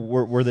do.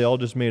 Were they all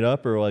just made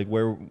up, or like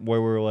where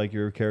were like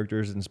your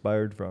characters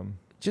inspired from?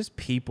 Just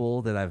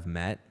people that I've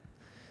met.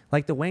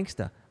 Like the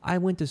Wanksta. I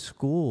went to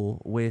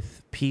school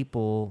with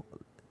people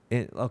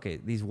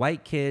these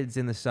white kids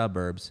in the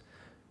suburbs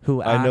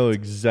who I know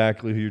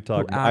exactly who you're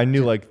talking about. I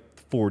knew like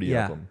 40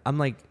 of them. I'm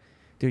like,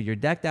 dude, you're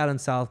decked out in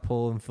South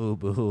Pole and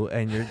FUBU,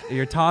 and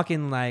you're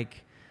talking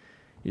like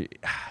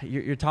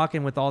you're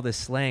talking with all this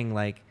slang,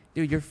 like,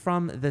 dude, you're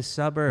from the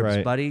suburbs,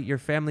 right. buddy. Your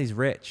family's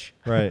rich.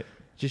 Right.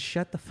 Just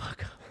shut the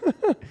fuck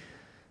up.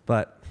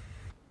 But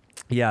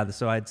yeah,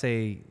 so I'd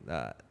say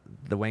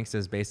the Wanksta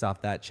is based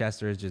off that.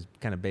 Chester is just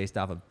kind of based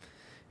off of,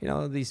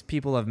 these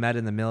people I've met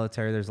in the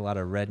military. There's a lot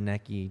of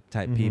rednecky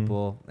type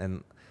people,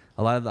 and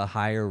a lot of the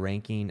higher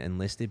ranking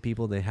enlisted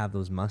people, they have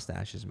those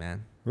mustaches,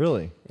 man.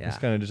 Really? Yeah. It's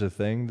kind of just a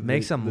thing that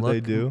makes them look.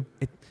 They do.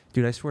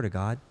 Dude, I swear to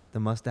God,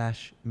 the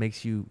mustache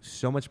makes you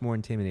so much more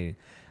intimidating.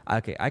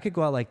 Okay, I could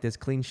go out like this,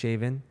 clean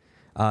shaven,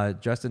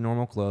 dressed in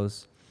normal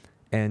clothes,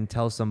 and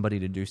tell somebody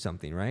to do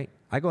something, right?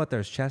 I go out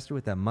there as Chester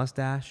with that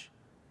mustache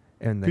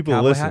and the people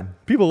cowboy listen.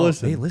 hat. People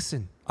listen. They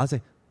listen. I'll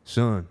say,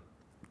 son,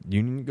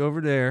 you need to go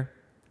over there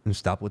and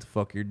stop what the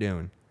fuck you're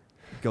doing.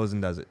 Goes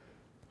and does it.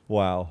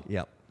 Wow.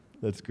 Yep.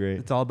 That's great.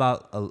 It's all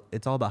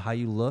about how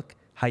you look,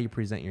 how you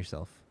present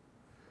yourself.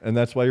 And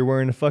that's why you're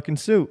wearing a fucking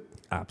suit.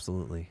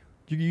 Absolutely.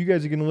 You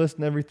guys are going to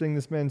listen to everything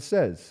this man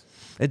says.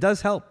 It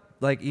does help.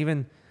 Like,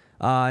 even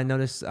I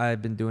noticed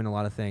I've been doing a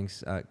lot of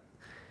things.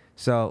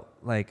 So,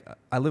 like,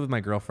 I live with my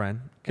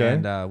girlfriend. Okay.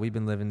 And we've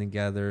been living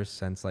together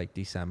since, like,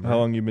 December. How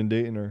long you been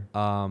dating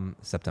her?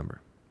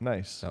 September.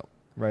 Nice. So,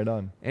 right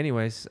on.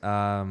 anyways,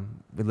 we're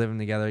living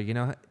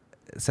together.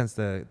 Since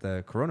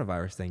the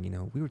coronavirus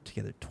thing, we were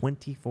together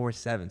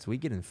 24/7. So we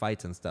get in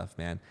fights and stuff,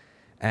 man.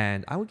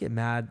 And I would get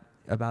mad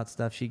about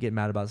stuff. She'd get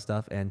mad about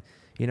stuff. And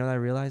what I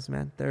realized,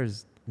 man?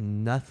 There's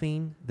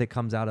nothing that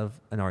comes out of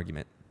an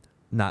argument.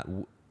 Not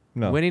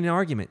winning an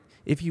argument.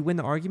 If you win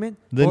the argument,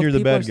 then both you're the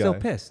people bad are guy. still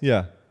pissed.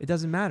 Yeah. It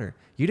doesn't matter.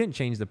 You didn't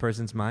change the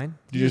person's mind.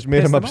 You just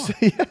made them pissed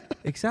upset. off.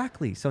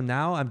 Exactly. So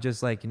now I'm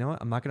just like, you know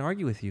what? I'm not going to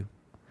argue with you.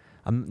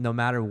 No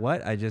matter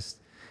what.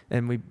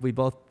 And we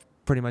both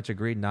pretty much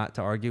agreed not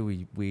to argue.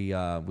 We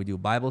do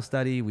Bible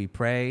study. We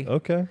pray.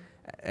 Okay.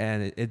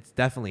 And it's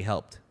definitely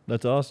helped.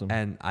 That's awesome.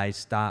 And I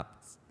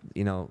stopped,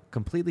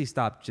 completely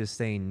stopped just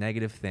saying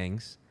negative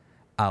things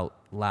out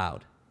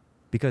loud,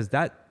 because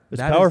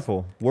it's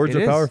powerful. Words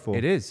are powerful.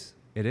 It is,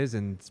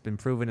 and it's been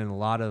proven in a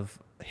lot of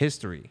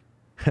history.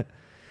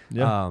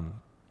 Yeah.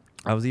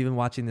 I was even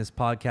watching this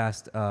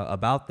podcast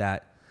about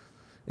that.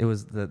 It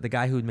was the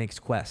guy who makes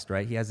Quest,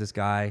 right? He has this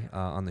guy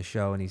on the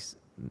show, and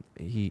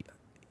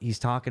he's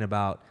talking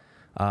about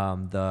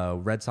the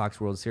Red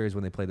Sox World Series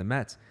when they play the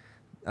Mets.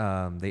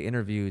 They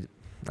interviewed,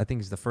 I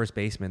think it's the first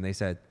baseman. They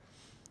said,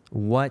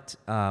 what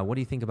do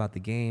you think about the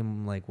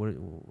game? Like, what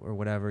or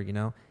whatever,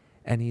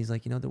 And he's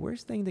like, the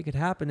worst thing that could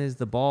happen is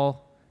the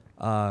ball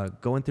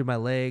going through my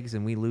legs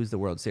and we lose the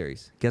World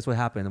Series. Guess what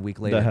happened a week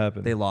later? That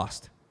happened. They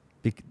lost.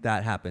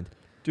 That happened.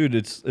 Dude,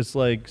 it's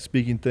like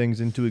speaking things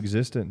into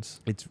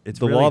existence. It's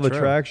the really law of true.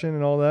 attraction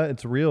and all that.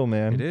 It's real,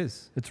 man. It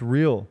is. It's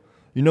real.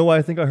 You know why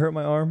I think I hurt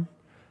my arm?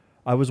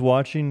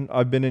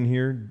 I've been in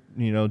here,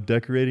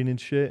 decorating and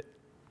shit,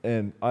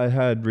 and I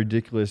had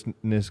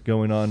ridiculousness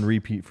going on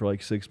repeat for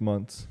like 6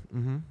 months.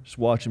 Mm-hmm. Just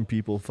watching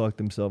people fuck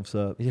themselves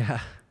up. Yeah.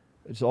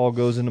 It all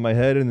goes into my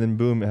head, and then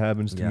boom, it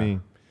happens to Yeah. me.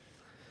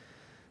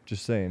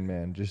 Just saying,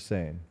 man. Just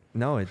saying.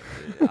 No,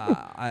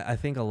 I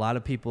think a lot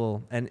of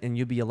people, and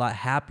you'd be a lot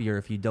happier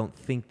if you don't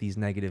think these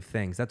negative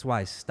things. That's why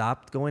I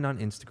stopped going on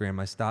Instagram.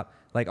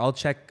 I'll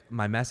check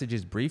my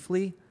messages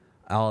briefly.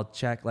 I'll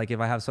check, like, if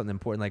I have something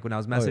important, like when I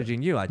was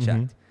messaging you, I checked.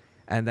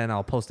 Mm-hmm. And then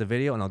I'll post a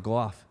video and I'll go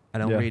off. I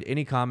don't read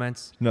any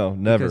comments. No,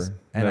 never.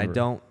 And I never.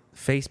 don't,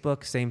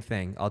 Facebook, same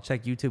thing. I'll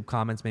check YouTube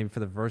comments maybe for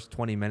the first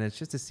 20 minutes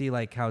just to see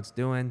like how it's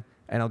doing,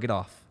 and I'll get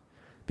off.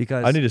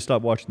 Because I need to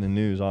stop watching the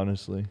news,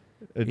 honestly.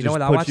 It you just know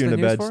what I puts watch you in the a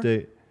news bad for?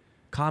 state.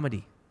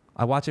 Comedy.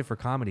 I watch it for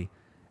comedy,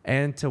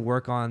 and to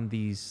work on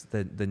the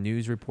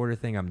news reporter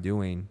thing I'm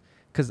doing,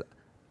 because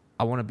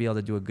I want to be able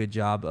to do a good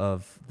job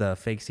of the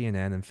fake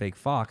CNN and fake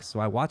Fox. So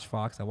I watch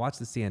Fox, I watch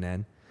the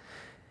CNN,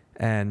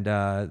 and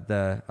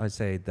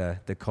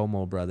the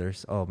Como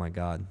brothers. Oh my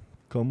God.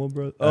 Como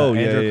brother? Oh,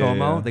 yeah, Andrew yeah,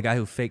 Como, yeah. the guy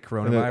who faked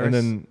coronavirus. And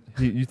then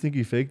you think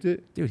he faked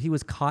it? Dude, he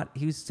was caught.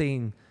 He was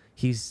saying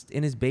he's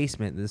in his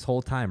basement this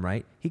whole time,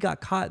 right? He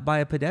got caught by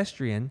a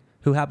pedestrian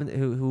who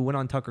went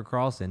on Tucker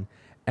Carlson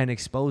and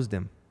exposed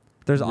him.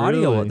 There's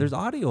audio. Really? There's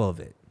audio of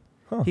it.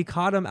 Huh. He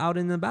caught him out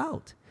and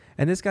about.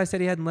 And this guy said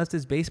he hadn't left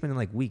his basement in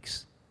like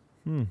weeks.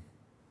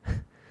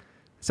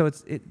 So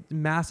it's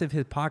massive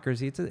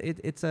hypocrisy.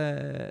 It's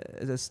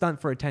a stunt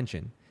for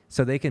attention,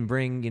 so they can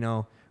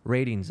bring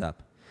ratings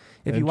up.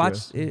 If you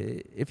watch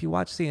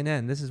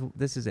CNN,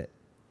 this is it.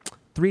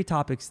 3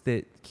 topics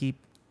that keep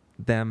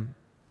them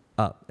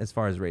up as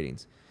far as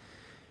ratings: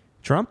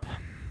 Trump,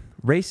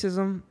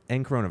 racism,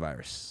 and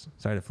coronavirus.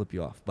 Sorry to flip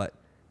you off, but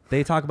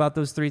they talk about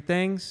those 3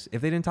 things.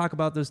 If they didn't talk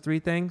about those 3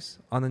 things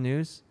on the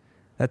news,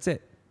 that's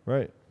it.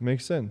 Right.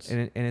 Makes sense.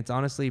 And it's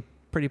honestly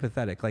pretty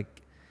pathetic.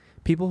 Like,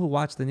 people who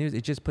watch the news,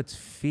 it just puts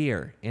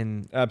fear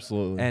in.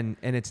 Absolutely. And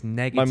it's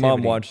negativity. My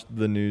mom watched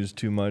the news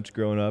too much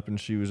growing up, and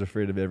she was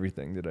afraid of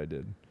everything that I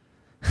did.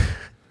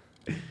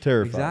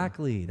 Terrifying.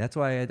 Exactly. That's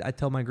why I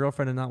tell my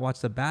girlfriend to not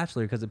watch The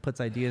Bachelor, because it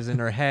puts ideas in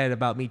her head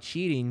about me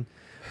cheating,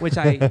 which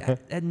I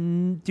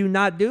do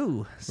not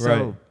do. So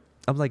right.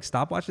 I'm like,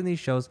 stop watching these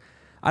shows.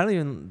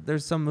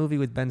 There's some movie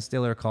with Ben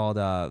Stiller called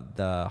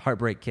The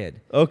Heartbreak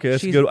Kid. Okay,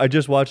 that's good. I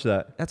just watched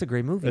that. That's a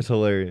great movie. It's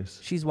hilarious.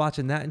 She's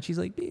watching that, and she's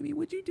like, baby,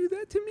 would you do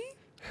that to me?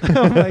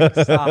 I'm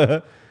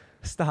like,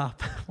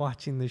 stop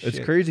watching this shit.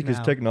 It's crazy because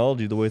now.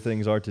 technology, the way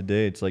things are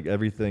today, it's like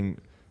everything,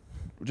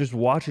 just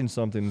watching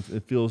something,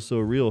 it feels so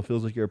real. It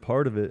feels like you're a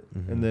part of it.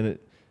 Mm-hmm. And then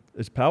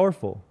it's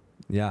powerful.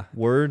 Yeah.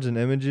 Words and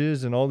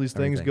images and all these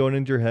things Everything. Going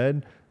into your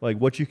head, like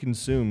what you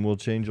consume will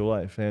change your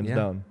life, hands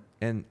down.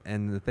 And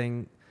the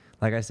thing,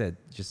 like I said,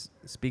 just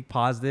speak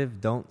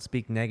positive. Don't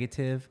speak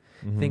negative.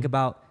 Mm-hmm. Think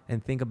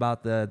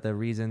about the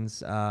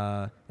reasons.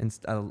 And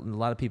a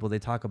lot of people, they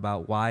talk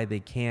about why they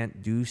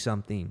can't do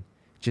something.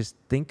 Just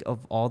think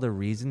of all the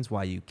reasons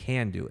why you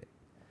can do it.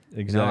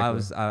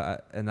 Exactly.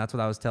 And that's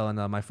what I was telling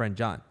my friend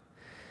John,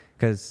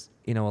 because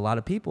a lot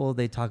of people,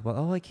 they talk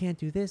about, I can't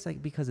do this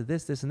because of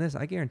this, and this.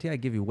 I guarantee I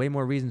give you way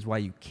more reasons why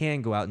you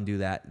can go out and do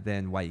that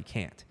than why you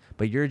can't.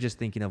 But you're just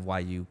thinking of why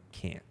you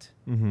can't,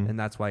 and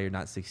that's why you're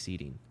not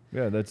succeeding.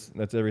 Yeah,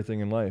 that's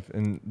everything in life.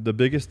 And the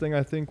biggest thing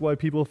I think why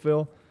people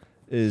fail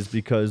is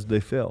because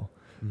they fail.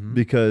 Mm-hmm.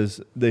 Because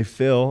they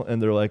fail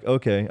and they're like,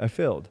 okay, I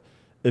failed.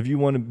 If you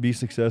want to be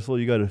successful,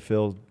 you got to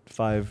fail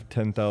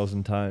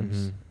 10,000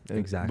 times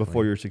exactly.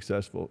 before you're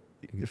successful.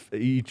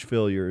 Each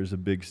failure is a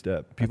big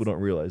step. People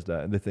don't realize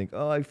that. And they think,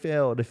 I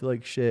failed. I feel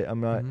like shit. I'm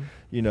not,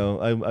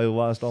 I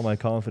lost all my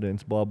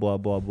confidence, blah, blah,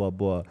 blah, blah,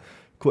 blah.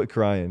 Quit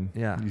crying,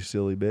 you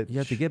silly bitch. You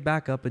have to get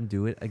back up and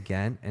do it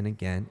again and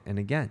again and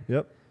again.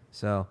 Yep.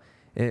 So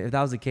if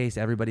that was the case,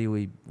 everybody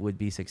would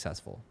be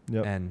successful.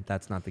 Yep. And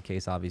that's not the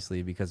case,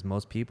 obviously, because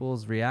most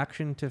people's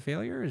reaction to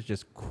failure is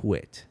just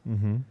quit.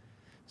 Mm-hmm.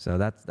 So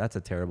that's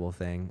a terrible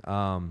thing.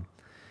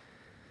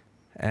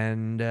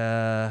 Did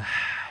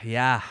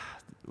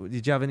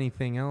you have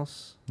anything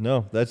else?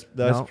 No, that's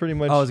pretty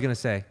much. I was gonna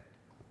say,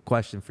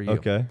 question for you.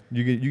 Okay,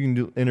 you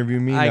can interview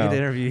me. I now. can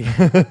interview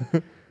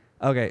you.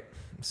 Okay,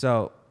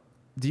 so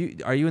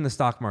are you in the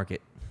stock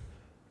market?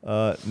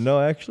 No,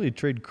 I actually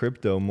trade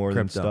crypto more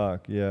than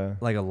stock. Yeah,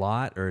 like a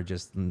lot or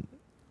just?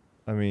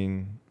 I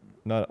mean,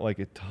 not like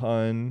a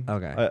ton.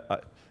 Okay.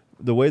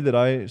 The way that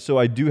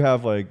I do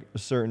have like a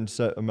certain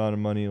set amount of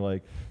money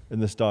like in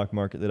the stock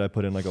market that I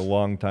put in like a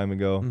long time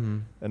ago,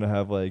 and I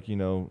have like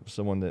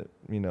someone that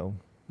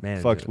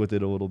fucks with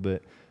it a little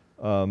bit.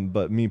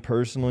 But me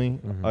personally,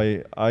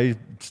 I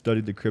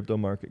studied the crypto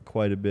market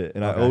quite a bit,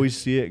 and I always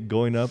see it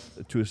going up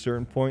to a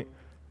certain point,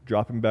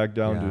 dropping back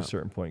down to a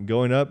certain point,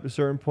 going up a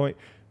certain point,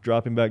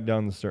 dropping back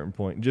down to a certain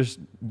point. Just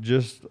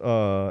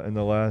in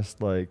the last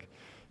like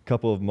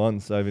couple of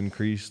months, I've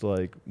increased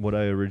like what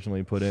I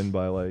originally put in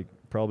by like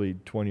probably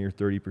 20 or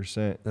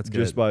 30%. That's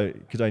just good.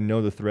 because I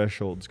know the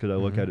thresholds because I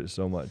look at it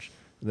so much.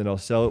 And then I'll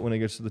sell it when it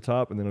gets to the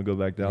top, and then I'll go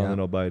back down, and then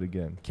I'll buy it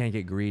again. Can't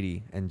get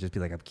greedy and just be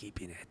like, I'm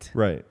keeping it.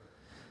 Right.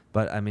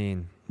 But I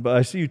mean. But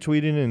I see you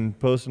tweeting and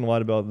posting a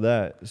lot about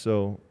that.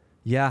 So.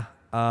 Yeah.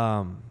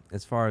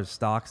 As far as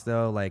stocks,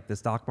 though, like the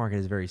stock market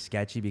is very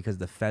sketchy because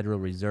the Federal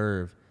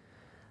Reserve,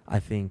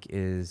 I think,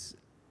 is,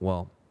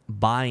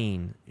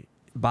 buying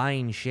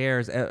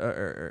shares.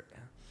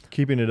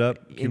 Keeping it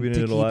up, keeping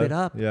it alive. Keep it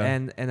up. Yeah.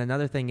 And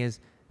another thing is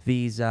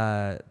these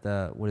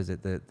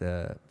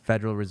the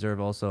Federal Reserve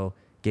also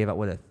gave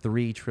out a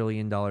 $3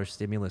 trillion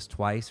stimulus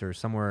twice or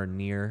somewhere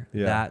near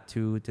that,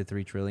 $2 to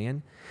 $3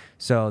 trillion.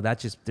 So they're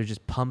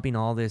just pumping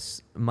all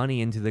this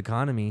money into the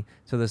economy.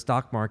 So the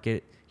stock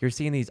market, you're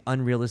seeing these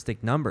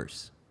unrealistic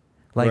numbers.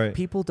 Like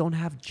people don't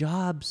have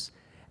jobs,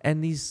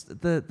 and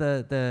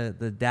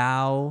the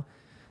Dow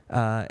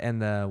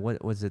and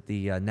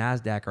the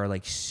NASDAQ are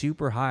like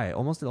super high,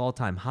 almost at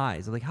all-time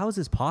highs. Like, how is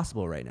this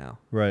possible right now?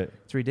 Right.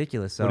 It's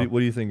ridiculous. So what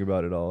do you think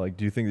about it all? Like,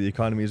 do you think the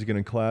economy is going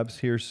to collapse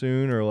here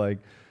soon, or like?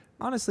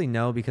 Honestly,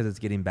 no, because it's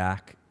getting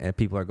back and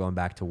people are going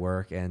back to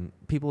work, and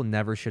people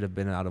never should have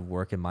been out of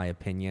work, in my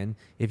opinion.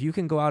 If you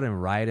can go out and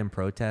riot and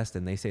protest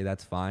and they say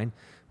that's fine,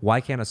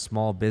 why can't a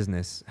small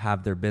business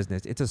have their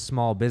business? It's a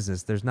small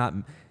business. There's not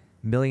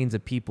millions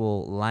of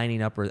people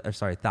lining up, or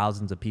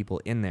thousands of people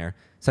in there,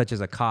 such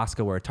as a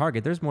Costco or a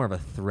Target. There's more of a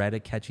threat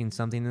of catching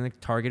something than a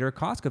Target or a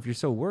Costco if you're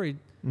so worried.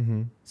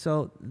 Mm-hmm.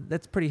 So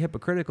that's pretty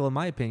hypocritical, in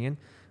my opinion.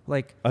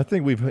 Like, I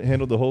think we've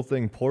handled the whole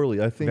thing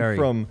poorly. I think very.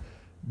 From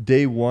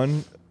day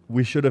one,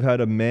 we should have had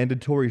a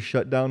mandatory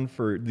shutdown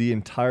for the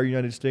entire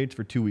United States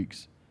for 2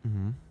 weeks.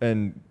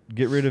 And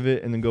get rid of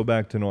it and then go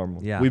back to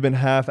normal. Yeah. We've been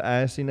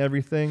half-assing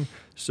everything.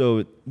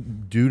 So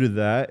due to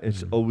that,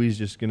 it's always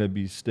just going to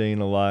be staying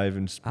alive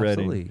and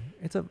spreading.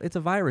 Absolutely. It's a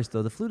virus,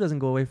 though. The flu doesn't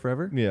go away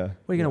forever. Yeah. What,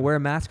 are you going to wear a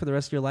mask for the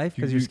rest of your life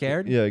because you're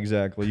scared? Yeah,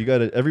 exactly.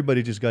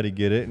 Everybody just got to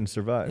get it and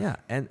survive. Yeah.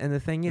 And the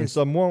thing is, and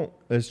some won't.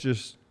 It's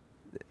just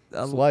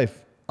it's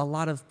life. A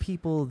lot of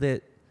people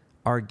that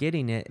are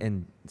getting it,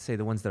 and say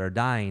the ones that are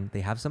dying,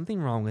 they have something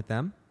wrong with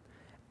them.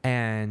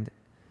 And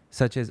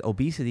such as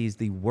obesity is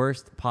the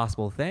worst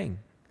possible thing.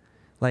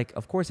 Like,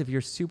 of course, if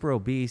you're super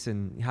obese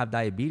and have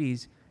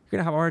diabetes, you're going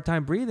to have a hard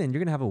time breathing. You're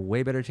going to have a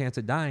way better chance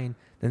of dying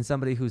than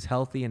somebody who's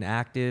healthy and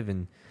active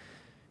and,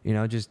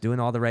 just doing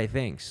all the right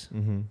things.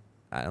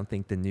 I don't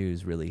think the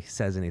news really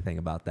says anything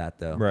about that,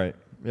 though. Right.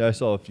 Yeah, I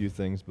saw a few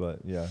things, but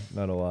yeah,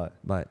 not a lot.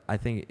 But I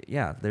think,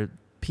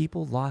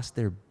 people lost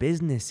their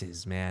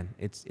businesses, man.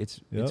 It's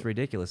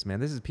ridiculous, man.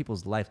 This is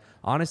people's life.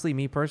 Honestly,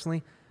 me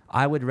personally,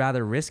 I would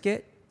rather risk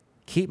it,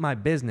 keep my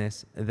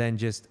business, than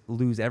just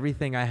lose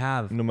everything I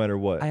have. No matter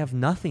what. I have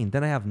nothing.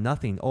 Then I have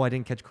nothing. Oh, I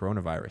didn't catch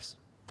coronavirus.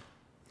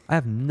 I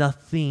have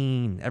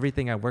nothing.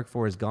 Everything I work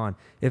for is gone.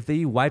 If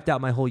they wiped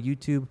out my whole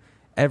YouTube,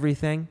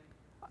 everything,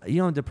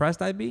 how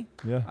depressed I'd be?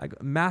 Yeah.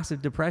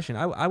 Massive depression.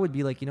 I would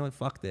be like, you know what,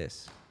 fuck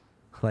this.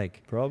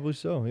 Like, probably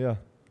so, yeah.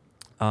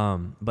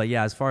 But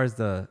yeah, as far as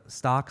the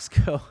stocks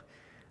go,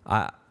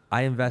 I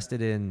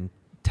invested in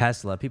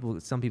Tesla.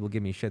 Some people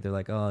give me shit. They're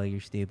like, "Oh,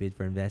 you're stupid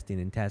for investing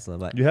in Tesla."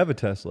 But you have a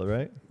Tesla,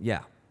 right? Yeah.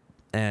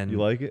 And you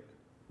like it?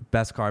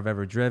 Best car I've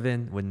ever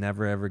driven. Would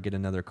never ever get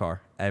another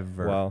car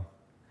ever. Wow.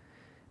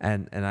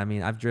 And I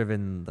mean, I've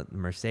driven the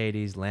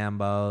Mercedes,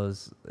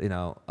 Lambos,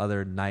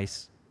 other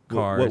nice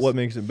cars. What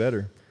makes it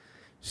better?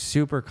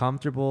 Super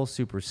comfortable,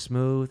 super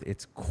smooth.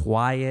 It's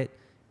quiet,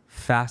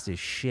 fast as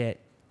shit.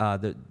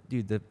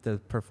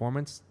 The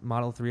performance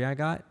Model 3 I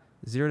got,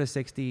 0 to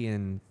 60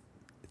 in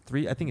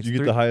 3. I think it's. Did you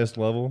get the highest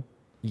level?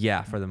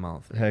 Yeah, for the Model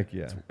 3. Heck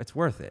yeah, it's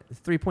worth it. It's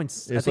 3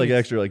 points. It's like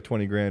extra like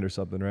 20 grand or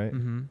something, right?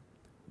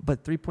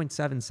 But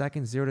 3.7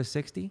 seconds, 0 to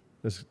 60.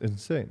 That's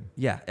insane.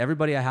 Yeah,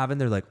 everybody I have in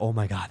there like, oh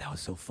my god, that was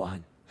so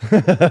fun.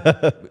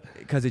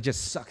 Because it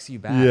just sucks you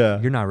back.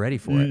 Yeah, you're not ready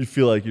for it. You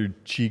feel like your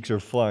cheeks are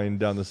flying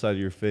down the side of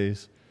your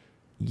face.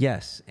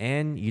 Yes,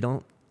 and you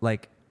don't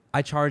like.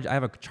 I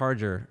have a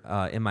charger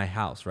in my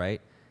house, right?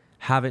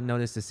 Haven't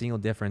noticed a single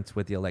difference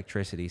with the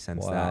electricity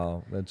since that.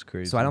 Wow, that's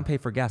crazy. So I don't pay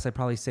for gas. I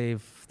probably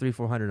save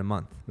 $300-400 a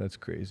month. That's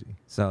crazy.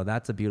 So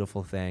that's a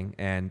beautiful thing.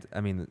 And I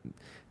mean,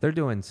 they're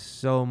doing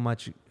so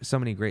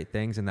many great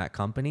things in that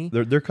company.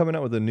 They're coming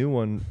out with a new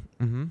one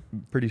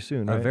pretty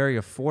soon, right? A very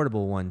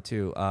affordable one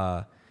too.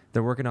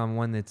 They're working on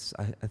one that's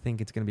I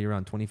think it's going to be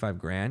around 25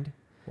 grand.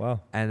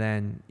 Wow. And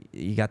then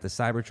you got the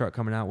Cybertruck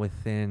coming out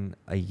within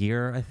a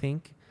year, I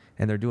think.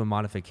 And they're doing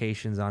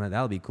modifications on it.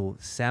 That'll be cool.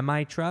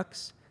 Semi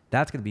trucks.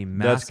 That's going to be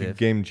massive. That's a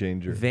game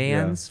changer.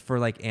 Vans for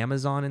like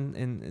Amazon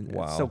and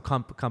wow. So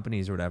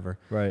companies or whatever.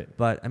 Right.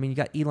 But I mean, you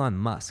got Elon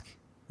Musk.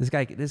 This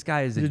guy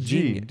is a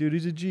genius. G. Dude,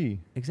 he's a G.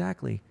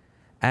 Exactly.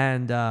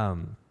 And I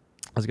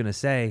was going to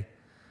say,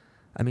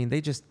 I mean,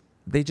 they just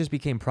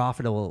became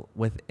profitable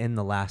within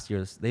the last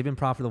years. They've been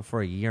profitable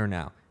for a year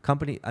now.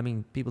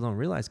 People don't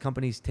realize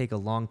companies take a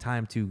long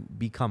time to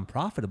become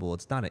profitable.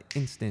 It's not an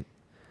instant,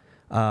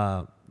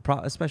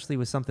 especially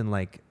with something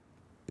like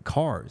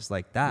cars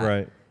like that.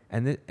 Right.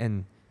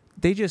 And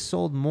they just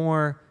sold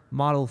more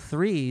Model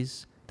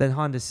 3s than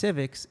Honda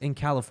Civics in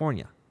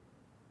California.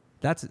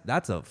 That's a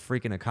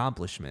freaking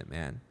accomplishment,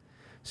 man.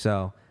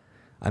 So,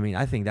 I mean,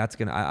 I think that's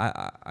gonna.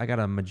 I got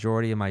a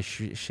majority of my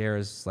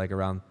shares like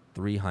around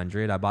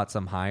 300. I bought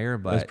some higher,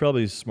 but that's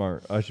probably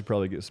smart. I should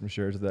probably get some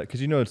shares of that because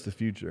it's the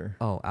future.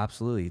 Oh,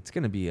 absolutely. It's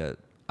gonna be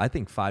I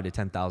think $5,000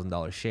 to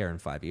 $10,000 share in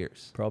 5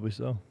 years. Probably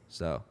so.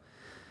 So,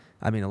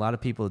 I mean, a lot of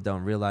people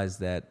don't realize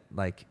that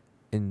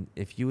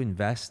if you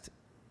invest.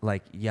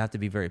 Like, you have to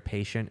be very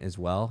patient as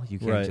well. You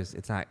can't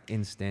it's not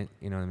instant,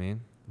 you know what I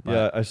mean? But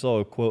yeah, I saw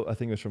a quote, I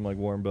think it was from like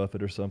Warren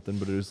Buffett or something,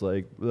 but it was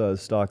like the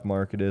stock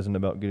market isn't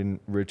about getting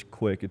rich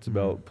quick. It's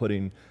about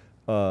putting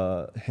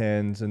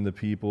hands in the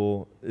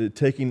people,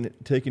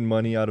 taking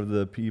money out of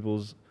the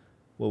people's,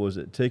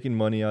 taking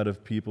money out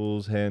of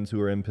people's hands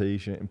who are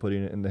impatient and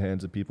putting it in the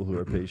hands of people who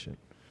are patient.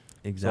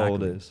 Exactly.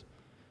 That's all it is.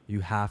 You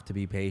have to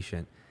be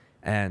patient.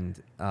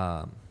 And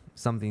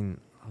something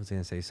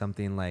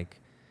like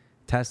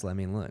Tesla, I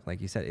mean, look, like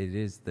you said, it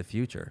is the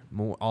future.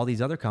 All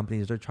these other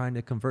companies are trying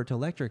to convert to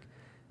electric.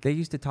 They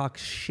used to talk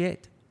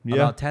shit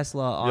about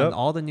Tesla on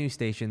all the news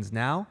stations.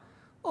 Now,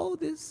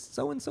 this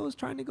so-and-so is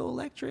trying to go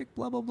electric,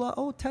 blah, blah, blah.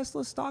 Oh,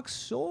 Tesla stock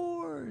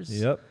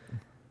soars. Yep.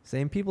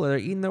 Same people that are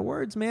eating their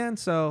words, man.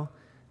 So,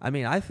 I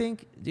mean, I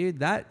think, dude,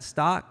 that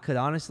stock could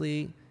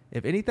honestly,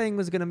 if anything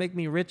was going to make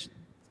me rich,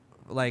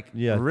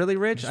 really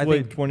rich, I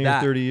think 20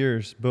 or 30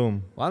 years,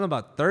 boom. Well, I don't know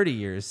about 30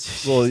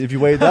 years. Well, if you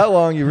wait that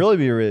long, you really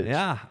be rich.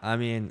 Yeah, I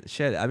mean,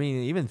 shit. I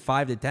mean, even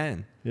 5 to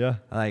 10. Yeah.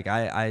 Like,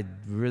 I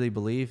really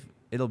believe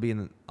I'll be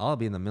in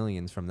the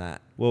millions from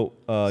that. Well,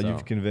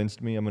 you've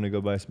convinced me. I'm gonna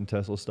go buy some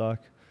Tesla stock.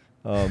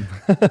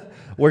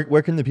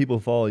 Where can the people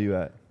follow you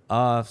at?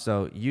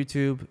 So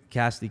YouTube,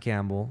 Cassidy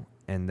Campbell,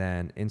 and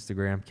then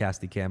Instagram,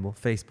 Cassidy Campbell,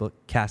 Facebook,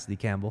 Cassidy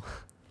Campbell.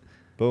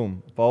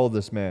 Boom. Follow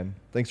this man.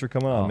 Thanks for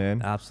coming on,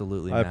 man.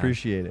 Absolutely, I man.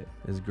 appreciate it.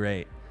 It was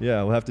great.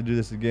 Yeah, we'll have to do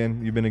this again.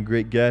 You've been a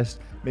great guest.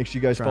 Make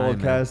sure you guys follow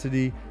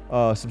Cassidy.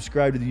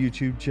 Subscribe to the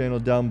YouTube channel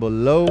down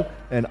below.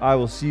 And I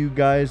will see you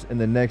guys in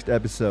the next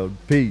episode.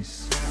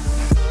 Peace.